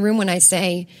in the room when I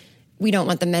say, we don't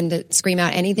want the men to scream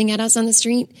out anything at us on the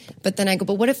street. But then I go,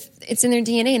 but what if it's in their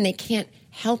DNA and they can't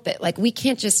help it? Like, we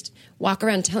can't just walk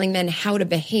around telling men how to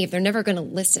behave. They're never going to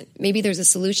listen. Maybe there's a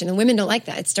solution. And women don't like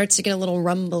that. It starts to get a little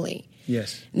rumbly.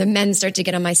 Yes. And the men start to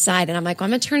get on my side. And I'm like, well,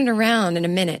 I'm going to turn it around in a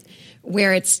minute,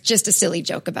 where it's just a silly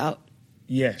joke about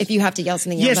if you have to yell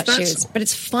something, yell about shoes. But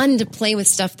it's fun to play with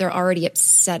stuff they're already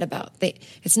upset about.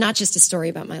 It's not just a story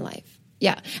about my life.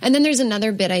 Yeah. And then there's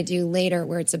another bit I do later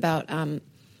where it's about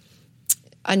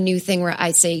a new thing where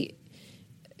I say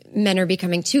men are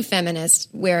becoming too feminist,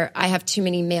 where I have too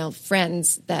many male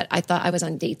friends that I thought I was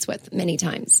on dates with many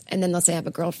times. And then they'll say I have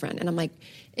a girlfriend. And I'm like,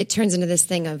 it turns into this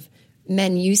thing of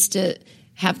men used to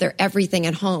have their everything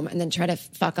at home and then try to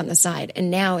fuck on the side. And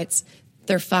now it's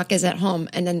their fuck is at home.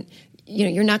 And then,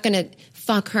 you're not going to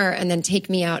fuck her and then take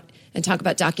me out and talk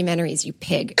about documentaries, you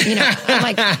pig. I'm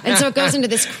like, and so it goes into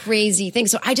this crazy thing.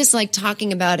 So I just like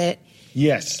talking about it.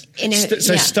 Yes.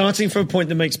 Starting from a point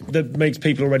that makes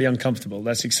people already uncomfortable,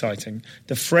 that's exciting.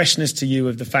 The freshness to you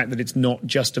of the fact that it's not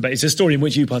just about, it's a story in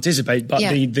which you participate, but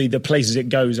the places it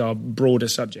goes are broader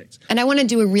subjects. And I want to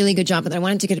do a really good job with it. I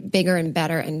want it to get bigger and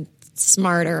better and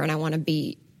smarter, and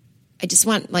I just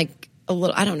want like a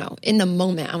little, I don't know, in the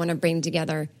moment I want to bring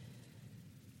together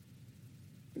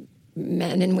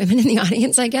men and women in the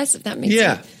audience, I guess, if that makes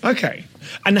sense. Yeah, okay.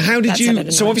 And how did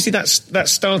you... So obviously that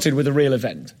started with a real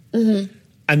event. Mm-hmm.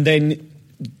 And then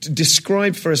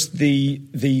describe for us the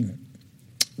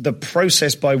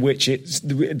process by which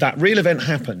that real event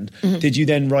happened. Mm-hmm. Did you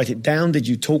then write it down? Did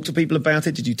you talk to people about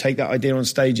it? Did you take that idea on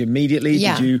stage immediately?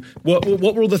 Yeah. What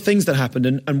were all the things that happened,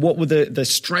 and what were the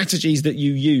strategies that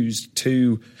you used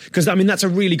to... Because, I mean, that's a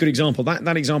really good example.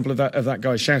 That example of that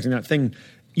guy shouting that thing...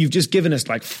 You've just given us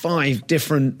like 5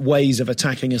 different ways of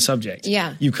attacking a subject.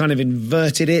 Yeah. You kind of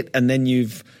inverted it, and then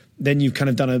you've kind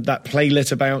of done that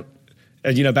playlet about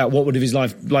what would have his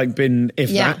life like been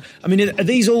if that. I mean, are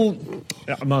these all...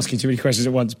 I'm asking too many questions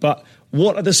at once, but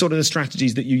what are the sort of the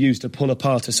strategies that you use to pull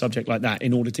apart a subject like that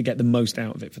in order to get the most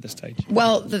out of it for the stage?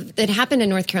 Well, it happened in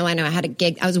North Carolina. I had a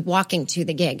gig. I was walking to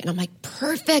the gig, and I'm like,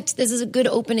 perfect. This is a good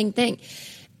opening thing.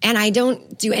 And I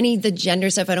don't do any of the gender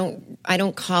stuff. I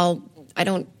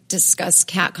don't discuss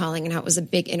catcalling and how it was a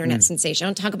big internet sensation. I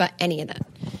don't talk about any of that.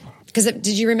 Because did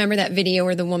you remember that video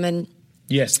where the woman...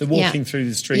 Yes, the walking through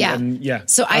the street. Yeah. And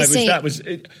So that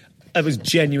was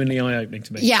genuinely eye-opening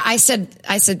to me. Yeah, I said,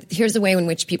 here's the way in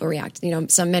which people react.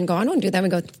 Some men go, I don't do that. We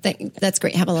go, that's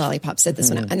great. Have a lollipop. Sit this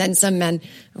one out. And then some men,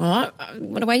 what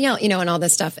do I yell? And all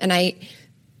this stuff.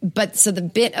 So the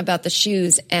bit about the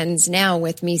shoes ends now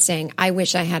with me saying, I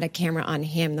wish I had a camera on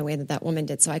him the way that woman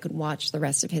did, so I could watch the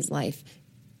rest of his life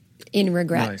in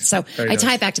regret. Nice. So I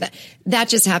tie it back to that. That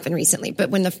just happened recently. But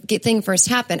when the thing first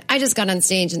happened, I just got on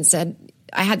stage and said,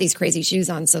 I had these crazy shoes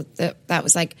on. So that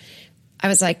was like, I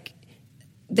was like,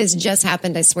 this just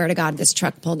happened. I swear to God, this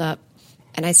truck pulled up.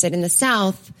 And I said, in the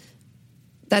South,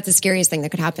 that's the scariest thing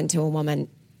that could happen to a woman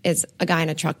is a guy in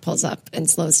a truck pulls up and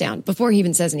slows down before he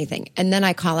even says anything. And then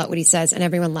I call out what he says and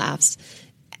everyone laughs.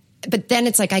 But then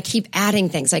it's like I keep adding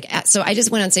things. So I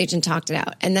just went on stage and talked it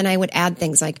out. And then I would add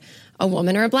things like a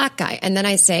woman or a black guy. And then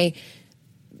I say,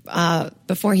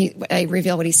 before I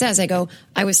reveal what he says, I go,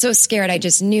 I was so scared I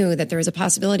just knew that there was a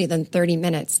possibility that in 30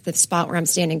 minutes the spot where I'm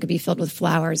standing could be filled with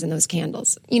flowers and those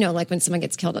candles. Like when someone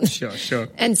gets killed. Sure.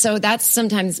 And so that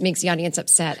sometimes makes the audience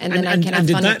upset. And then I can have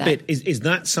fun with that. Bit, is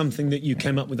that something that you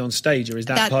came up with on stage, or is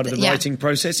that part of the writing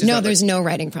process? There's no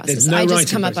writing process. I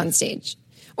just come up on stage.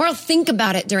 Or I'll think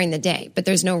about it during the day, but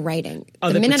there's no writing.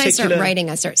 The minute I start writing,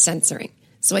 I start censoring.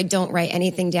 So I don't write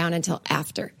anything down until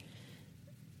after.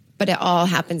 But it all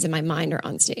happens in my mind or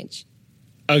on stage.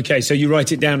 Okay, so you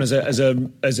write it down as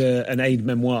an aid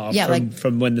memoir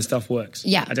from when the stuff works.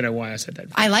 Yeah. I don't know why I said that.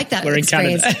 I like that. We're in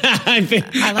Canada.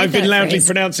 I've been loudly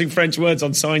pronouncing French words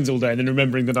on signs all day and then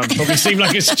remembering that I probably seem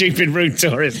like a stupid rude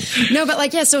tourist. No,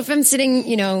 but so if I'm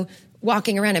sitting,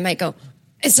 walking around, I might go,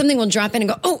 something will drop in and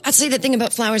go, oh, I'll say that thing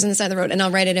about flowers on the side of the road, and I'll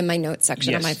write it in my notes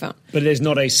section on my phone. But there's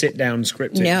not a sit-down,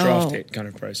 script it, draft it kind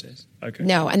of process. Okay.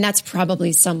 No, and that's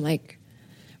probably some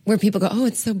where people go, oh,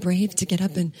 it's so brave to get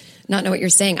up and not know what you're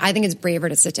saying. I think it's braver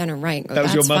to sit down and write and go, that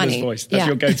was your mother's funny. voice. That's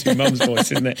your go-to mum's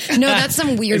voice, isn't it? No, that's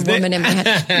some weird woman in my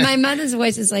head. My mother's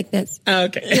voice is like this. Oh,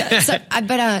 okay.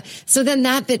 Yeah, so then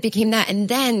that bit became that. And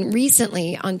then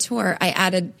recently on tour, I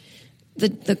added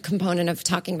the component of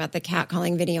talking about the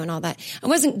catcalling video and all that. I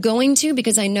wasn't going to,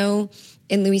 because I know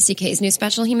in Louis C.K.'s new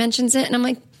special he mentions it, and I'm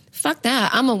like, fuck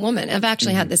that. I'm a woman. I've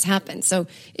actually had this happen. So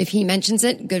if he mentions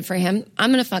it, good for him. I'm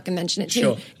going to fucking mention it too.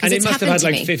 Sure. And it must have had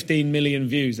like me. 15 million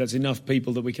views. That's enough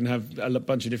people that we can have a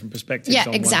bunch of different perspectives Yeah,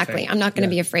 on exactly. one thing. I'm not going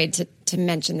to be afraid to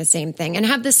mention the same thing and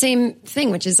have the same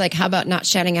thing, which is like, how about not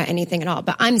shouting out anything at all?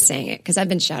 But I'm saying it because I've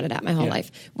been shouted at my whole life,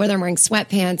 whether I'm wearing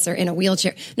sweatpants or in a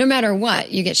wheelchair. No matter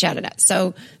what, you get shouted at.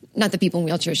 So not that people in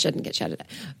wheelchairs shouldn't get shouted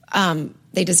at.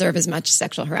 They deserve as much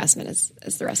sexual harassment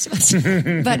as the rest of us.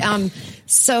 But,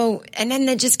 and then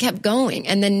they just kept going.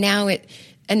 And then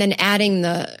and then adding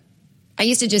I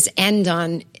used to just end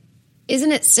on,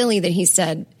 isn't it silly that he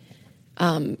said,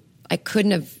 I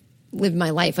couldn't have lived my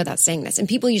life without saying this. And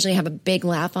people usually have a big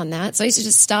laugh on that. So I used to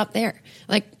just stop there.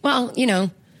 Like, well,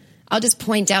 I'll just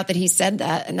point out that he said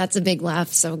that, and that's a big laugh.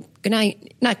 So good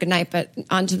night, not good night, but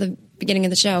on to the beginning of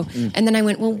the show. And then I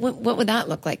went, well, what would that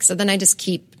look like? So then I just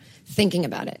keep thinking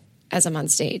about it as I'm on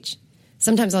stage.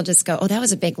 Sometimes I'll just go, oh, that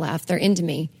was a big laugh. They're into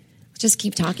me. Just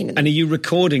keep talking to them. And are you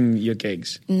recording your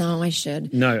gigs? No, I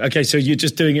should. No. Okay, so you're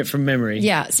just doing it from memory.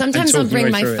 Yeah. Sometimes I'll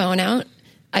bring my phone out.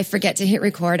 I forget to hit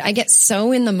record. I get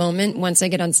so in the moment once I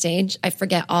get on stage, I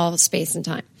forget all space and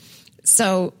time.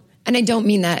 So, and I don't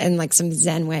mean that in like some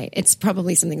Zen way. It's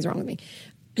probably something's wrong with me.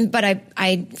 But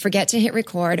I forget to hit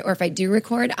record, or if I do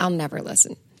record, I'll never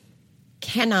listen.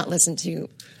 Cannot listen to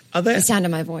the sound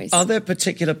of my voice. Are there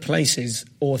particular places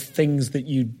or things that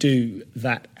you do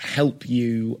that help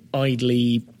you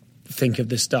idly think of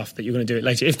the stuff that you're going to do it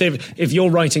later? If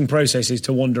your writing process is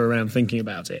to wander around thinking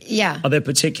about it, are there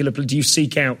do you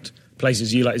seek out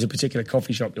places you like? Is a particular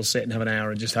coffee shop you'll sit and have an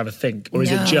hour and just have a think, or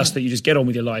is it just that you just get on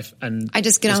with your life and I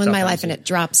just get on with my life and it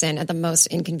drops in at the most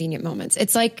inconvenient moments?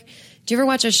 It's like, do you ever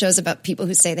watch those shows about people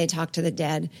who say they talk to the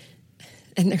dead?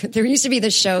 And there used to be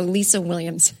this show, Lisa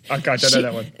Williams. Okay, I don't know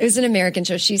that one. It was an American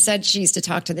show. She said she used to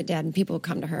talk to the dead, and people would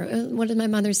come to her. What did my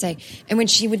mother say? And when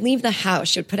she would leave the house,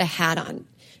 she would put a hat on,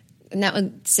 and that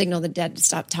would signal the dead to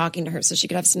stop talking to her, so she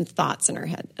could have some thoughts in her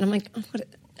head. And I'm like, oh,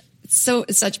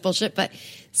 it's such bullshit. But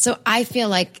so I feel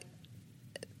like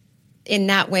in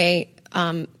that way,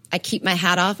 I keep my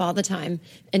hat off all the time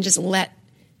and just let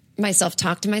myself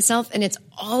talk to myself. And it's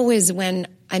always when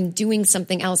I'm doing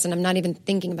something else and I'm not even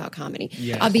thinking about comedy.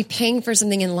 Yes. I'll be paying for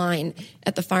something in line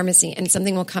at the pharmacy and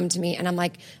something will come to me and I'm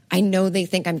like, I know they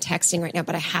think I'm texting right now,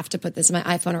 but I have to put this in my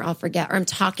iPhone or I'll forget. Or I'm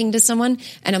talking to someone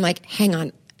and I'm like, hang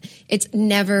on. It's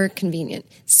never convenient.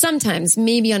 Sometimes,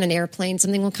 maybe on an airplane,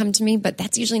 something will come to me, but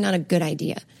that's usually not a good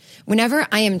idea. Whenever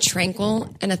I am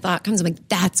tranquil and a thought comes, I'm like,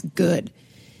 that's good.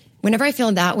 Whenever I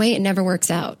feel that way, it never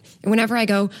works out. And whenever I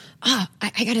go, I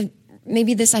gotta,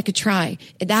 maybe this I could try,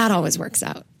 that always works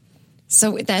out.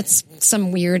 So that's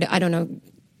some weird, I don't know,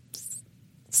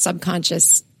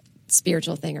 subconscious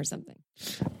spiritual thing or something.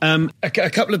 A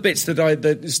couple of bits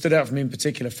that stood out for me in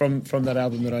particular from that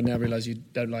album that I now realise you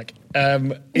don't like.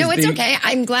 No, it's okay.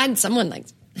 I'm glad someone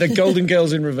likes it. The Golden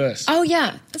Girls in Reverse. Oh,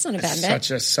 yeah. That's not a bad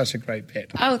bit. Such a great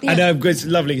bit. Oh, yeah. I know, it's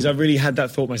lovely because I really had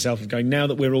that thought myself of going, now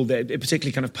that we're all there,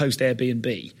 particularly kind of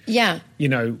post-Airbnb. Yeah.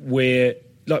 We're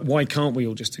like, why can't we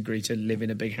all just agree to live in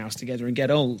a big house together and get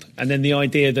old? And then the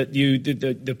idea that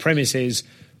the premise is,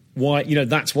 why,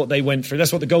 that's what they went through.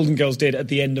 That's what the Golden Girls did at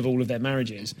the end of all of their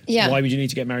marriages. Yeah. Why would you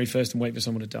need to get married first and wait for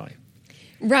someone to die?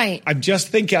 Right. I'm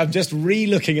just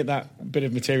re-looking at that bit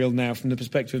of material now from the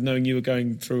perspective of knowing you were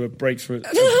going through a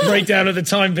breakdown at the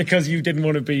time because you didn't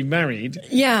want to be married.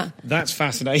 Yeah. That's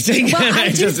fascinating. Well, I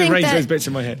it's do just think arranged that those bits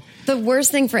in my head. The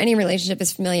worst thing for any relationship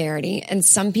is familiarity, and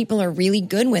some people are really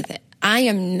good with it. I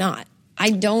am not.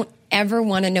 I don't ever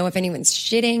want to know if anyone's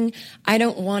shitting. I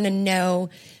don't want to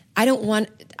know. I don't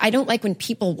like when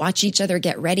people watch each other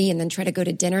get ready and then try to go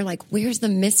to dinner. Like, where's the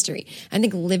mystery? I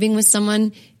think living with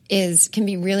someone can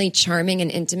be really charming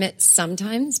and intimate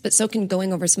sometimes, but so can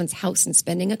going over someone's house and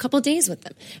spending a couple of days with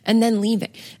them and then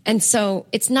leaving. And so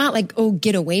it's not like, oh,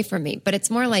 get away from me, but it's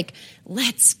more like,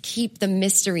 let's keep the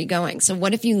mystery going. So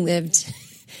what if you lived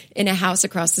in a house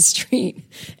across the street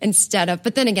instead of,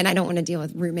 but then again, I don't want to deal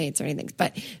with roommates or anything,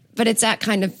 but it's that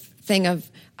kind of thing of,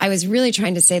 I was really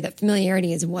trying to say that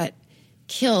familiarity is what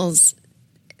kills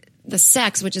the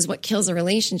sex, which is what kills a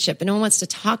relationship. And no one wants to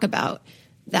talk about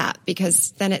that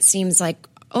because then it seems like,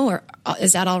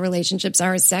 is that all relationships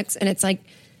are, is sex? And it's like,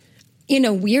 in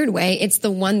a weird way, it's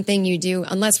the one thing you do,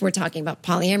 unless we're talking about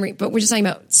polyamory, but we're just talking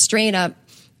about straight up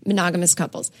monogamous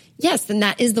couples. Yes, then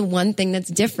that is the one thing that's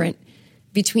different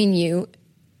between you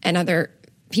and other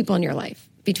people in your life,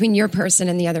 between your person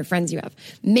and the other friends you have.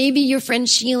 Maybe your friend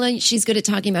Sheila, she's good at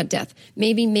talking about death.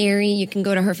 Maybe Mary, you can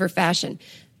go to her for fashion.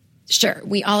 Sure,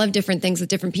 we all have different things with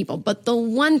different people, but the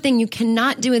one thing you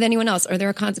cannot do with anyone else, or there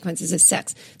are consequences, is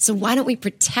sex. So why don't we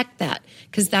protect that?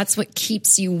 Because that's what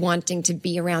keeps you wanting to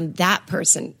be around that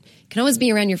person. You can always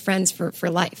be around your friends for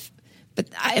life. But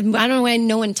I don't know why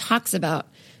no one talks about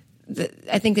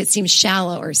I think it seems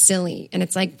shallow or silly. And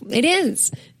it's like, it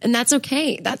is. And that's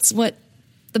okay. That's what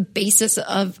the basis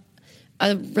of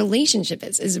a relationship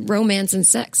is romance and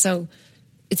sex. So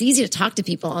it's easy to talk to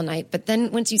people all night, but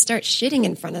then once you start shitting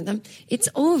in front of them, it's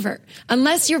over.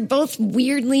 Unless you're both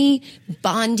weirdly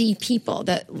bondy people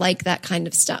that like that kind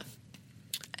of stuff.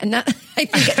 And that I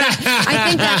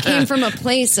think that came from a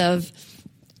place of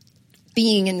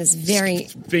being in this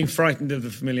being frightened of the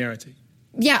familiarity.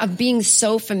 Yeah, of being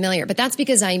so familiar. But that's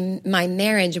because my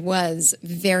marriage was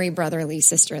very brotherly,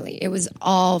 sisterly. It was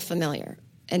all familiar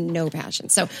and no passion.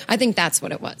 So I think that's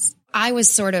what it was. I was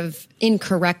sort of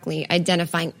incorrectly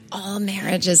identifying all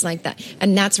marriages like that.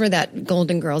 And that's where that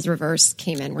Golden Girls reverse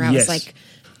came in, where I was like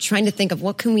trying to think of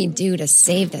what can we do to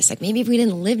save this? Like maybe if we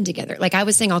didn't live together. Like I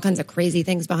was saying all kinds of crazy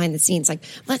things behind the scenes, like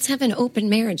let's have an open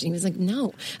marriage. And he was like,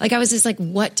 no. Like I was just like,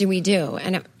 what do we do?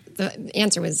 And the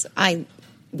answer was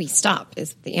we stop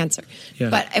is the answer. Yeah.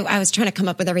 But I was trying to come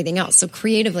up with everything else. So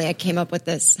creatively, I came up with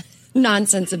this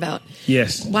nonsense about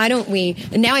why don't we,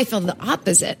 and now I feel the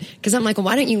opposite, because I'm like, well,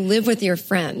 why don't you live with your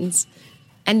friends,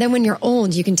 and then when you're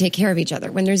old you can take care of each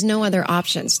other when there's no other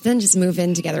options, then just move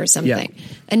in together or something.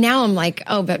 And now I'm like,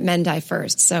 oh, but men die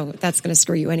first, so that's going to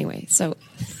screw you anyway. So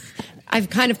I've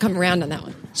kind of come around on that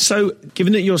one. So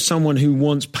given that you're someone who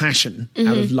wants passion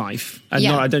out of life, and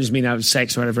I don't just mean out of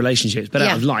sex or out of relationships, but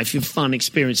out of life, your fun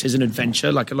experiences and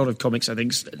adventure, like a lot of comics, I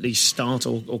think, at least start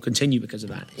or continue because of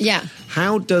that. Yeah.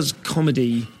 How does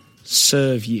comedy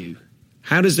serve you?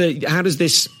 How does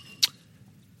this,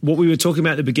 what we were talking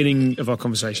about at the beginning of our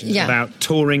conversation, about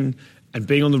touring and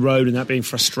being on the road and that being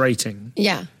frustrating.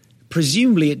 Yeah.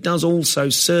 Presumably it does also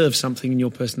serve something in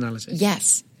your personality.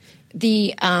 Yes.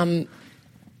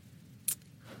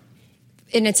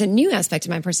 And it's a new aspect of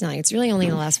my personality. It's really only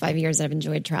in the last 5 years that I've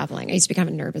enjoyed traveling. I used to be kind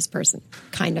of a nervous person,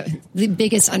 kind of. The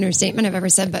biggest understatement I've ever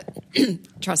said, but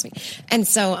trust me. And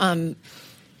so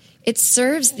it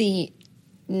serves the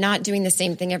not doing the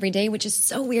same thing every day, which is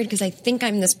so weird because I think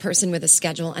I'm this person with a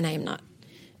schedule and I am not.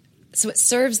 So it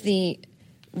serves the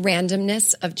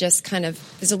randomness of just kind of,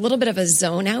 there's a little bit of a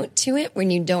zone out to it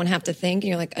when you don't have to think. And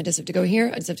you're like, I just have to go here.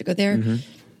 I just have to go there.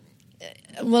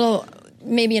 Mm-hmm. A little...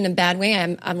 Maybe in a bad way,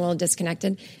 I'm a little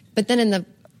disconnected. But then in the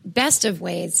best of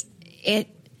ways, it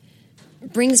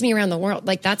brings me around the world.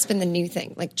 Like that's been the new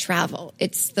thing, like travel.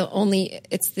 It's the only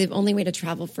way to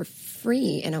travel for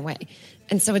free in a way.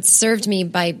 And so it's served me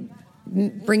by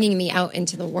bringing me out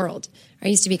into the world. I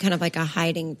used to be kind of like a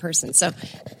hiding person. So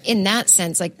in that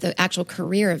sense, like the actual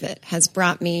career of it has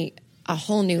brought me a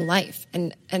whole new life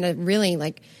and a really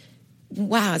like,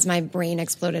 wow, as my brain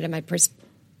exploded and my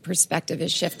perspective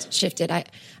is shifted.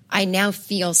 I now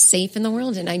feel safe in the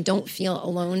world and I don't feel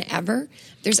alone ever.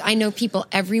 I know people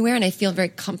everywhere and I feel very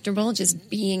comfortable just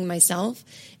being myself.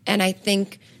 And I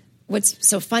think what's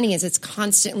so funny is it's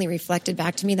constantly reflected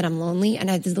back to me that I'm lonely,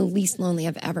 and I'm the least lonely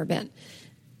I've ever been.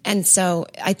 And so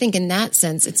I think in that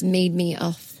sense, it's made me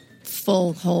a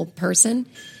full, whole person.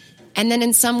 And then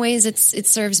in some ways it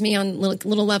serves me on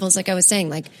little levels. Like I was saying,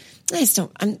 like,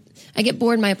 I get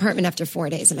bored in my apartment after 4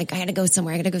 days. I'm like, I gotta go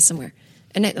somewhere.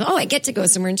 And I get to go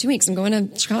somewhere in 2 weeks. I'm going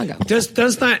to Chicago. Is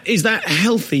that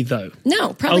healthy though?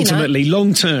 No, probably ultimately, not.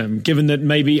 Long term, given that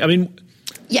maybe,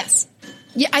 yes.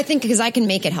 Yeah, I think because I can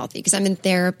make it healthy because I'm in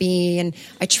therapy and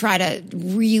I try to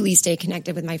really stay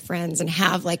connected with my friends and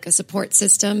have like a support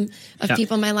system of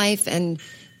people in my life and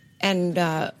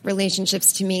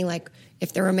relationships to me, like,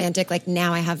 if they're romantic, like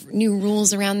now I have new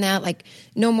rules around that. Like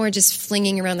no more just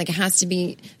flinging around. Like it has to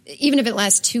be, even if it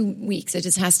lasts 2 weeks, it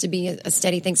just has to be a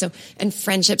steady thing. So, and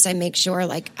friendships, I make sure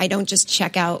like I don't just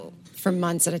check out for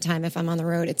months at a time if I'm on the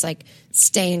road. It's like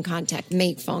stay in contact,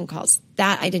 make phone calls.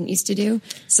 That I didn't used to do.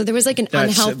 So there was like an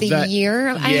unhealthy year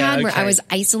I had where I was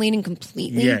isolating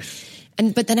completely. Yes.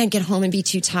 But then I'd get home and be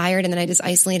too tired, and then I just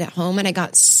isolate at home, and I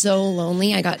got so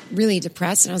lonely. I got really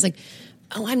depressed, and I was like,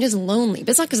 oh, I'm just lonely.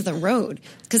 But it's not because of the road.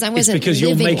 Because I wasn't It's because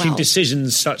you're making well.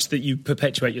 Decisions such that you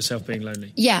perpetuate yourself being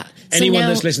lonely. Yeah. Anyone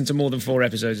that's listened to more than 4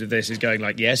 episodes of this is going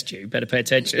like, yes, Stu, better pay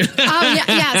attention. Oh,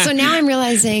 yeah. So now I'm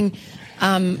realizing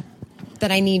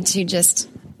that I need to just...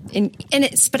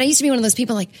 But I used to be one of those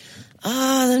people like,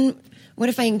 then what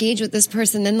if I engage with this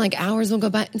person? Then like hours will go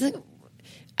by. It's like,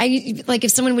 like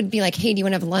if someone would be like, hey, do you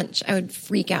want to have lunch? I would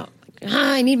freak out. Like,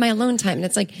 I need my alone time. And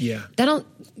it's like,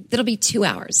 that'll be 2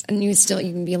 hours and you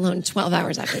can be alone 12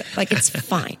 hours after that. Like it's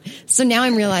fine. So now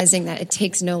I'm realizing that it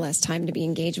takes no less time to be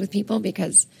engaged with people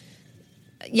because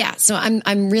so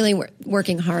I'm really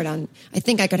working hard on, I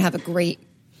think I could have a great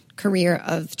career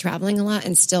of traveling a lot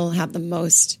and still have the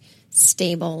most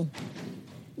stable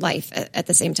life at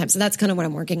the same time. So that's kind of what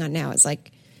I'm working on now is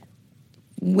like,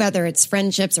 whether it's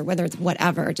friendships or whether it's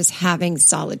whatever, just having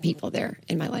solid people there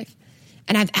in my life.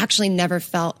 And I've actually never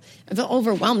felt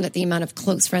overwhelmed at the amount of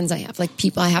close friends I have, like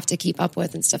people I have to keep up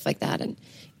with and stuff like that. And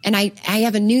I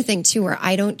have a new thing too, where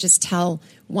I don't just tell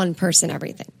one person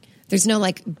everything. There's no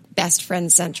like best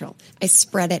friend central. I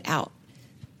spread it out.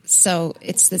 So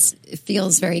it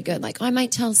feels very good. Like, I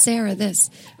might tell Sarah this,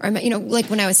 or I might, like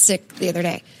when I was sick the other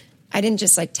day, I didn't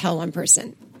just like tell one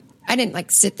person. I didn't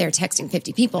like sit there texting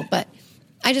 50 people, but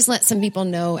I just let some people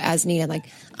know as needed, like,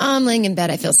 I'm laying in bed,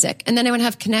 I feel sick. And then I would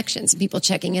have connections, people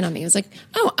checking in on me. It was like,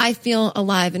 oh, I feel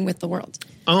alive and with the world.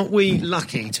 Aren't we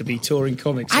lucky to be touring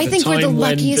comics I think we're the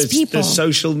luckiest people. The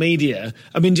social media,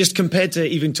 I mean, just compared to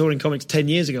even touring comics 10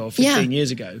 years ago or 15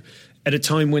 years ago, at a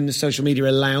time when the social media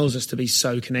allows us to be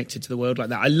so connected to the world like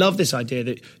that. I love this idea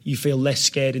that you feel less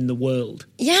scared in the world.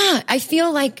 Yeah, I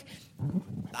feel like,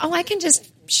 I can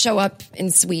just show up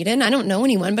in Sweden. I don't know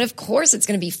anyone, but of course it's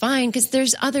going to be fine because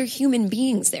there's other human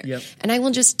beings there. Yep. And I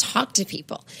will just talk to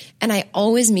people. And I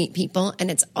always meet people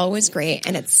and it's always great.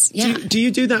 And it's, Do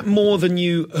you do that more than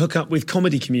you hook up with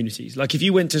comedy communities? Like if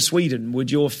you went to Sweden,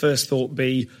 would your first thought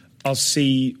be, I'll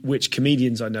see which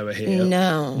comedians I know are here?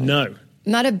 No.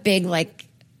 Not a big, like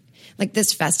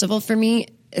this festival for me.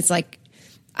 It's like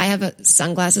I have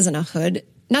sunglasses and a hood.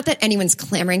 Not that anyone's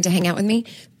clamoring to hang out with me,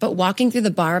 but walking through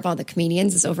the bar of all the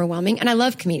comedians is overwhelming. And I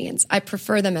love comedians. I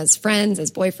prefer them as friends,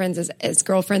 as boyfriends, as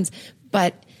girlfriends.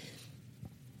 But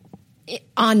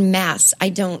en masse,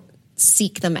 I don't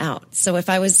seek them out. So if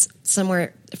I was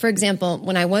somewhere, for example,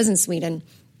 when I was in Sweden,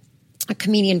 a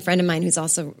comedian friend of mine who's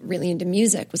also really into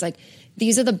music was like,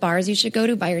 these are the bars you should go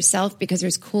to by yourself because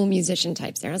there's cool musician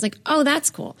types there. I was like, oh, that's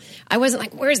cool. I wasn't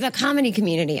like, where's the comedy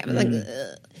community? I was like,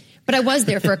 ugh. But I was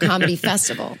there for a comedy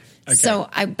festival. Okay. So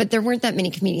but there weren't that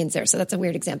many comedians there. So that's a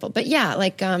weird example. But yeah,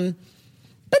 like, but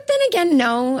then again,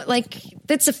 no, like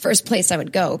that's the first place I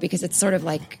would go because it's sort of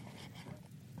like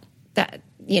that,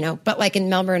 but like in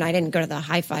Melbourne, I didn't go to the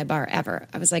hi-fi bar ever.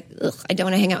 I was like, ugh, I don't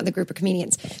want to hang out with a group of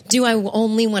comedians. Do I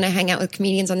only want to hang out with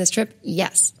comedians on this trip?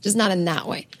 Yes. Just not in that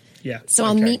way. Yeah. So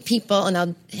I'll meet people and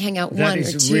I'll hang out one or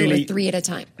two or three at a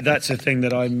time. That's a thing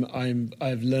that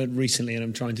I've learned recently and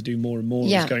I'm trying to do more and more.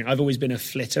 Yeah. I've always been a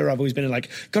flitter. I've always been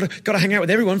like, gotta hang out with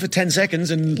everyone for 10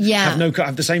 seconds and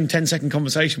have the same 10-second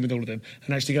conversation with all of them.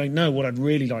 And actually going, no, what I'd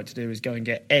really like to do is go and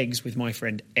get eggs with my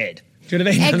friend Ed. Do you know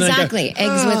what I mean? Exactly.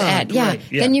 Eggs with Ed. Great.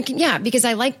 Yeah. Then you can, because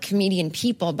I like comedian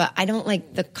people, but I don't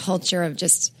like the culture of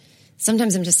just...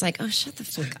 Sometimes I'm just like, oh, shut the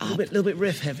fuck up. A little bit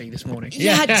riff heavy this morning.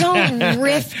 Yeah, don't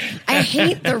riff. I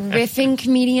hate the riffing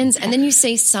comedians. And then you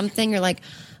say something, you're like,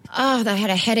 oh, I had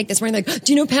a headache this morning. Like,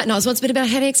 do you know Patton Oswalt's bit about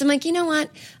headaches? I'm like, you know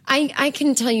what? I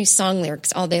can tell you song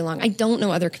lyrics all day long. I don't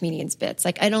know other comedians' bits.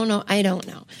 Like, I don't know.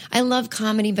 I love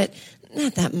comedy, but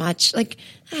not that much. Like,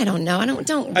 I don't know.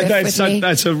 Don't riff with me.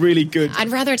 That's a really good... I'd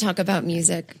rather talk about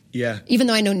music. Yeah. Even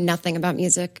though I know nothing about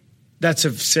music. That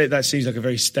seems like a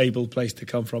very stable place to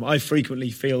come from. I frequently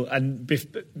feel, and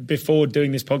before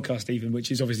doing this podcast even,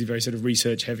 which is obviously very sort of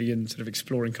research heavy and sort of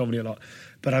exploring comedy a lot,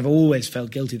 but I've always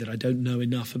felt guilty that I don't know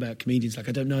enough about comedians. Like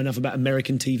I don't know enough about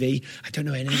American TV. I don't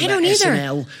know anything about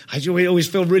SNL. I always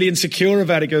feel really insecure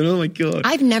about it going, oh my God.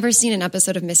 I've never seen an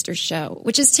episode of Mr. Show,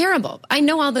 which is terrible. I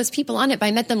know all those people on it, but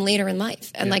I met them later in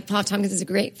life. And like Paul Tompkins is a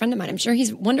great friend of mine. I'm sure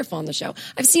he's wonderful on the show.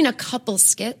 I've seen a couple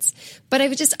skits, but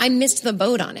I missed the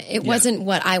boat on it. It wasn't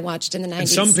what I watched in the 90s. And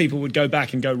some people would go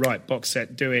back and go, right, box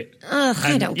set, do it. Ugh,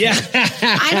 I don't care.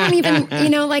 I don't even,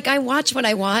 I watch what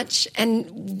I watch.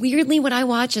 And weirdly, what I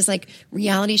watch is like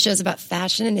reality shows about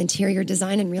fashion and interior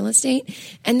design and real estate.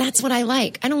 And that's what I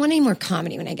like. I don't want any more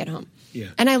comedy when I get home. Yeah.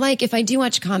 And I like, if I do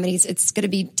watch comedies, it's going to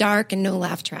be dark and no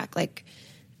laugh track. Like,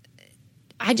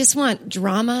 I just want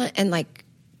drama and like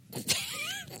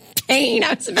pain,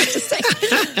 I was about to say.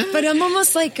 But I'm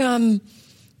almost like,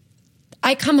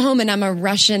 I come home and I'm a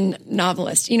Russian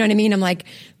novelist. You know what I mean? I'm like,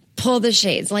 pull the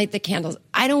shades, light the candles.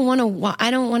 I don't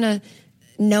want to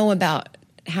know about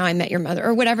How I Met Your Mother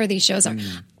or whatever these shows are.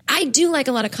 I do like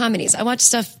a lot of comedies. I watch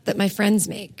stuff that my friends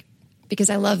make because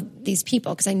I love these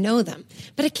people because I know them.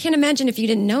 But I can't imagine if you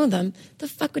didn't know them, the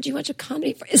fuck would you watch a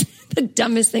comedy for? It's the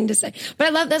dumbest thing to say.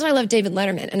 But that's why I love David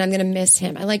Letterman and I'm going to miss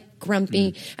him. I like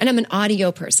Grumpy and I'm an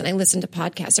audio person. I listen to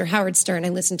podcasts or Howard Stern. I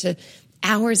listen to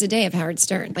hours a day of Howard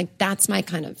Stern. Like, that's my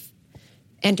kind of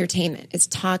entertainment. It's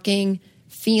talking,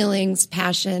 feelings,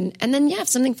 passion. And then, if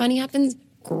something funny happens,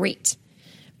 great.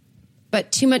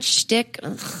 But too much shtick,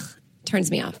 turns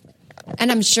me off.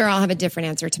 And I'm sure I'll have a different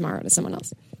answer tomorrow to someone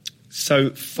else.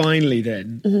 So finally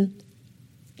then,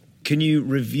 can you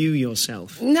review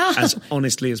yourself as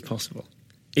honestly as possible?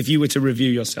 If you were to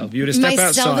review yourself, you were to step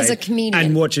Myself as a outside comedian.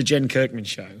 and watch a Jen Kirkman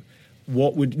show,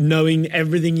 what would, knowing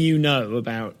everything you know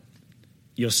about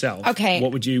yourself,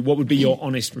 what would be your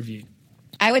honest review?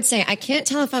 I would say I can't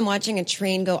tell if I'm watching a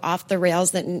train go off the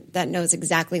rails that knows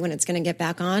exactly when it's going to get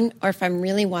back on, or if I'm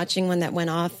really watching one that went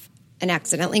off and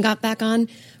accidentally got back on,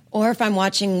 or if I'm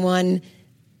watching one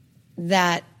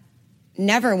that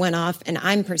never went off and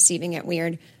I'm perceiving it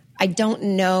weird. I don't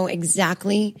know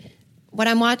exactly what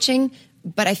I'm watching,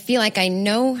 but I feel like I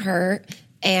know her,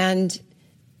 and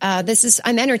I'm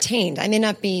entertained. I may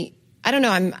not be, I don't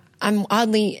know, I'm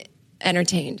oddly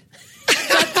entertained.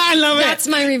 I love it. That's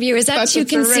my review. Is that too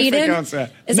conceited? Answer.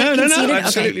 No,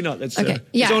 absolutely not.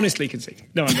 It's honestly conceited.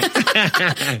 No, I'm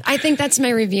not. I think that's my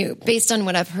review based on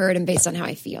what I've heard and based on how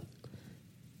I feel.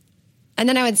 And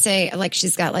then I would say, like,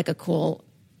 she's got like a cool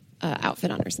outfit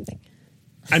on or something.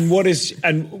 And this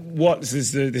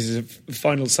is a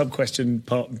final sub question,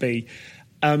 part B.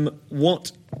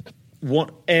 What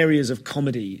areas of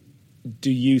comedy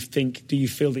do you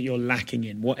feel that you're lacking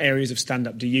in? What areas of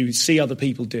stand-up do you see other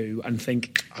people do and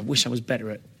think, I wish I was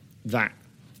better at that,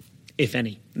 if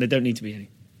any? There don't need to be any.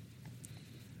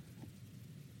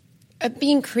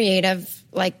 Being creative,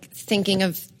 like thinking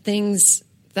of things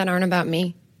that aren't about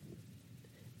me.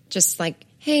 Just like,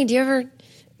 hey, do you ever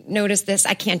notice this?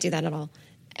 I can't do that at all.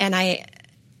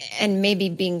 And maybe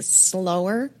being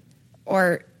slower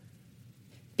or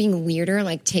being weirder,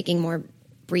 like taking more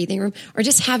breathing room, or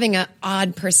just having an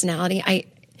odd personality.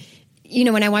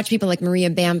 When I watch people like Maria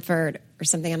Bamford or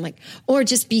something, I'm like, or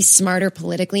just be smarter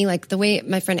politically, like the way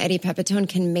my friend Eddie Pepitone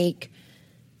can make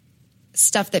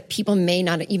stuff that people may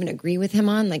not even agree with him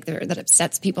on, like that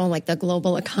upsets people, like the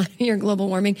global economy or global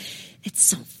warming. It's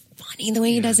so funny the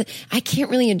way he does it. I can't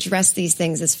really address these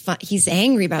things as fun. He's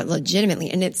angry about it legitimately,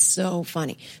 and it's so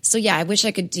funny. So yeah, I wish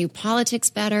I could do politics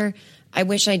better. I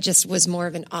wish I just was more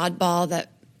of an oddball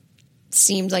that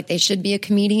seemed like they should be a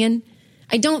comedian.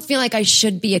 I don't feel like I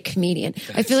should be a comedian.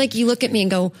 I feel like you look at me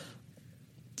and go,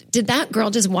 did that girl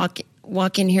just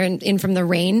walk in here in from the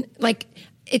rain? Like,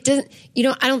 it doesn't,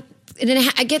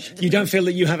 I get... You don't feel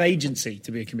that you have agency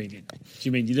to be a comedian? Do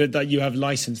you mean that you have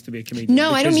license to be a comedian?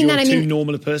 No, I don't mean that. I mean... too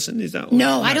normal a person? Is that...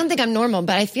 No, I don't think I'm normal,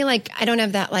 but I feel like I don't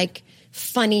have that, like,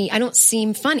 funny... I don't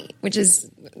seem funny, which is...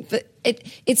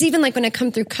 It's even like when I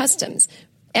come through customs.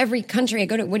 Every country I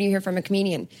go to, what do you hear from a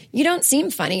comedian? You don't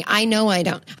seem funny. I know I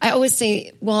don't. I always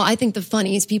say, well, I think the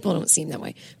funniest people don't seem that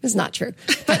way. It's not true.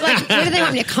 But like, what do they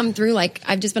want me to come through? Like,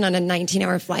 I've just been on a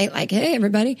 19-hour flight. Like, hey,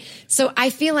 everybody. So I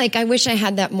feel like I wish I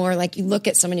had that more. Like, you look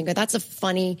at someone and you go, that's a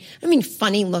funny, I mean,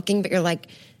 funny looking, but you're like,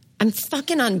 I'm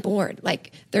fucking on board.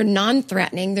 Like, they're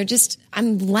non-threatening. They're just,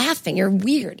 I'm laughing. You're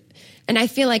weird. And I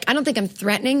feel like, I don't think I'm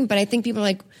threatening, but I think people are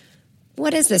like,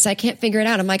 what is this? I can't figure it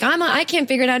out. I'm like, I can't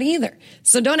figure it out either.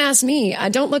 So don't ask me.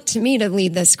 Don't look to me to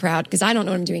lead this crowd because I don't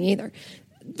know what I'm doing either.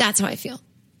 That's how I feel.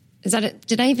 Is that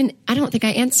it? I don't think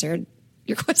I answered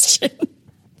your question.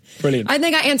 Brilliant. I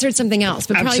think I answered something else.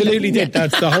 But absolutely did.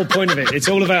 That's the whole point of it. It's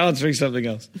all about answering something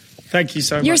else. Thank you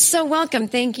so much. You're so welcome.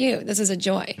 Thank you. This is a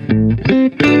joy.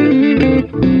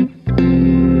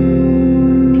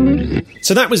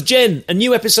 So that was Jen. A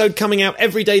new episode coming out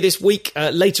every day this week.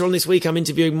 Later on this week, I'm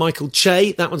interviewing Michael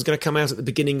Che. That one's going to come out at the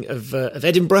beginning of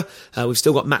Edinburgh. We've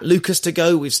still got Matt Lucas to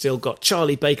go. We've still got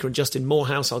Charlie Baker and Justin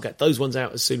Morehouse. I'll get those ones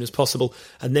out as soon as possible.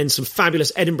 And then some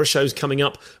fabulous Edinburgh shows coming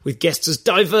up with guests as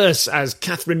diverse as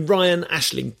Catherine Ryan,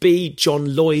 Aisling B,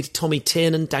 John Lloyd, Tommy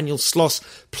Tiernan, Daniel Sloss.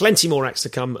 Plenty more acts to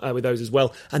come with those as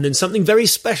well. And then something very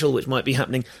special which might be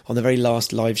happening on the very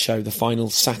last live show, the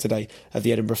final Saturday of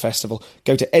the Edinburgh Festival.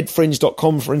 Go to edfringe.com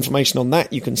for information on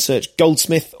that. You can search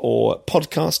Goldsmith or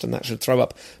podcast, and that should throw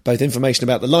up both information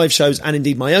about the live shows and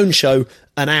indeed my own show,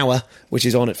 An Hour, which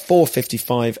is on at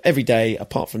 4:55 every day,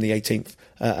 apart from the 18th,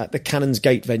 at the Cannons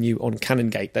Gate venue on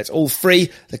Canongate. That's all free.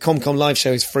 The ComCom live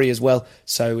show is free as well.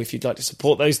 So if you'd like to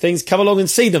support those things, come along and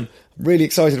see them. I'm really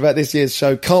excited about this year's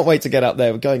show. Can't wait to get up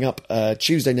there. We're going up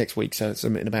Tuesday next week, so it's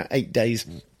in about 8 days.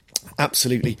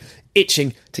 Absolutely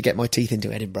itching to get my teeth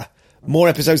into Edinburgh. More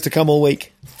episodes to come all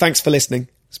week. Thanks for listening.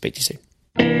 Speak to you soon.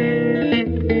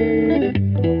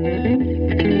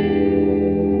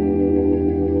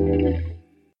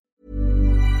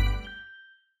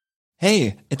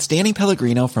 Hey, it's Danny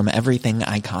Pellegrino from Everything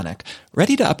Iconic.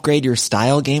 Ready to upgrade your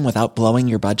style game without blowing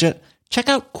your budget? Check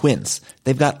out Quince.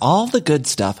 They've got all the good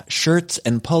stuff, shirts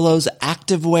and polos,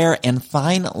 activewear, and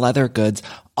fine leather goods,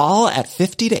 all at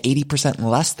 50 to 80%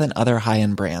 less than other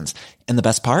high-end brands. And the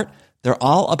best part? They're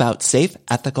all about safe,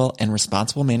 ethical, and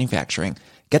responsible manufacturing.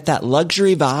 Get that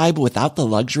luxury vibe without the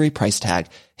luxury price tag.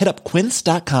 Hit up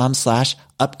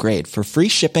quince.com/upgrade for free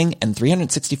shipping and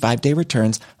 365-day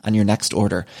returns on your next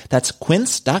order. That's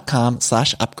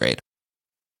quince.com/upgrade.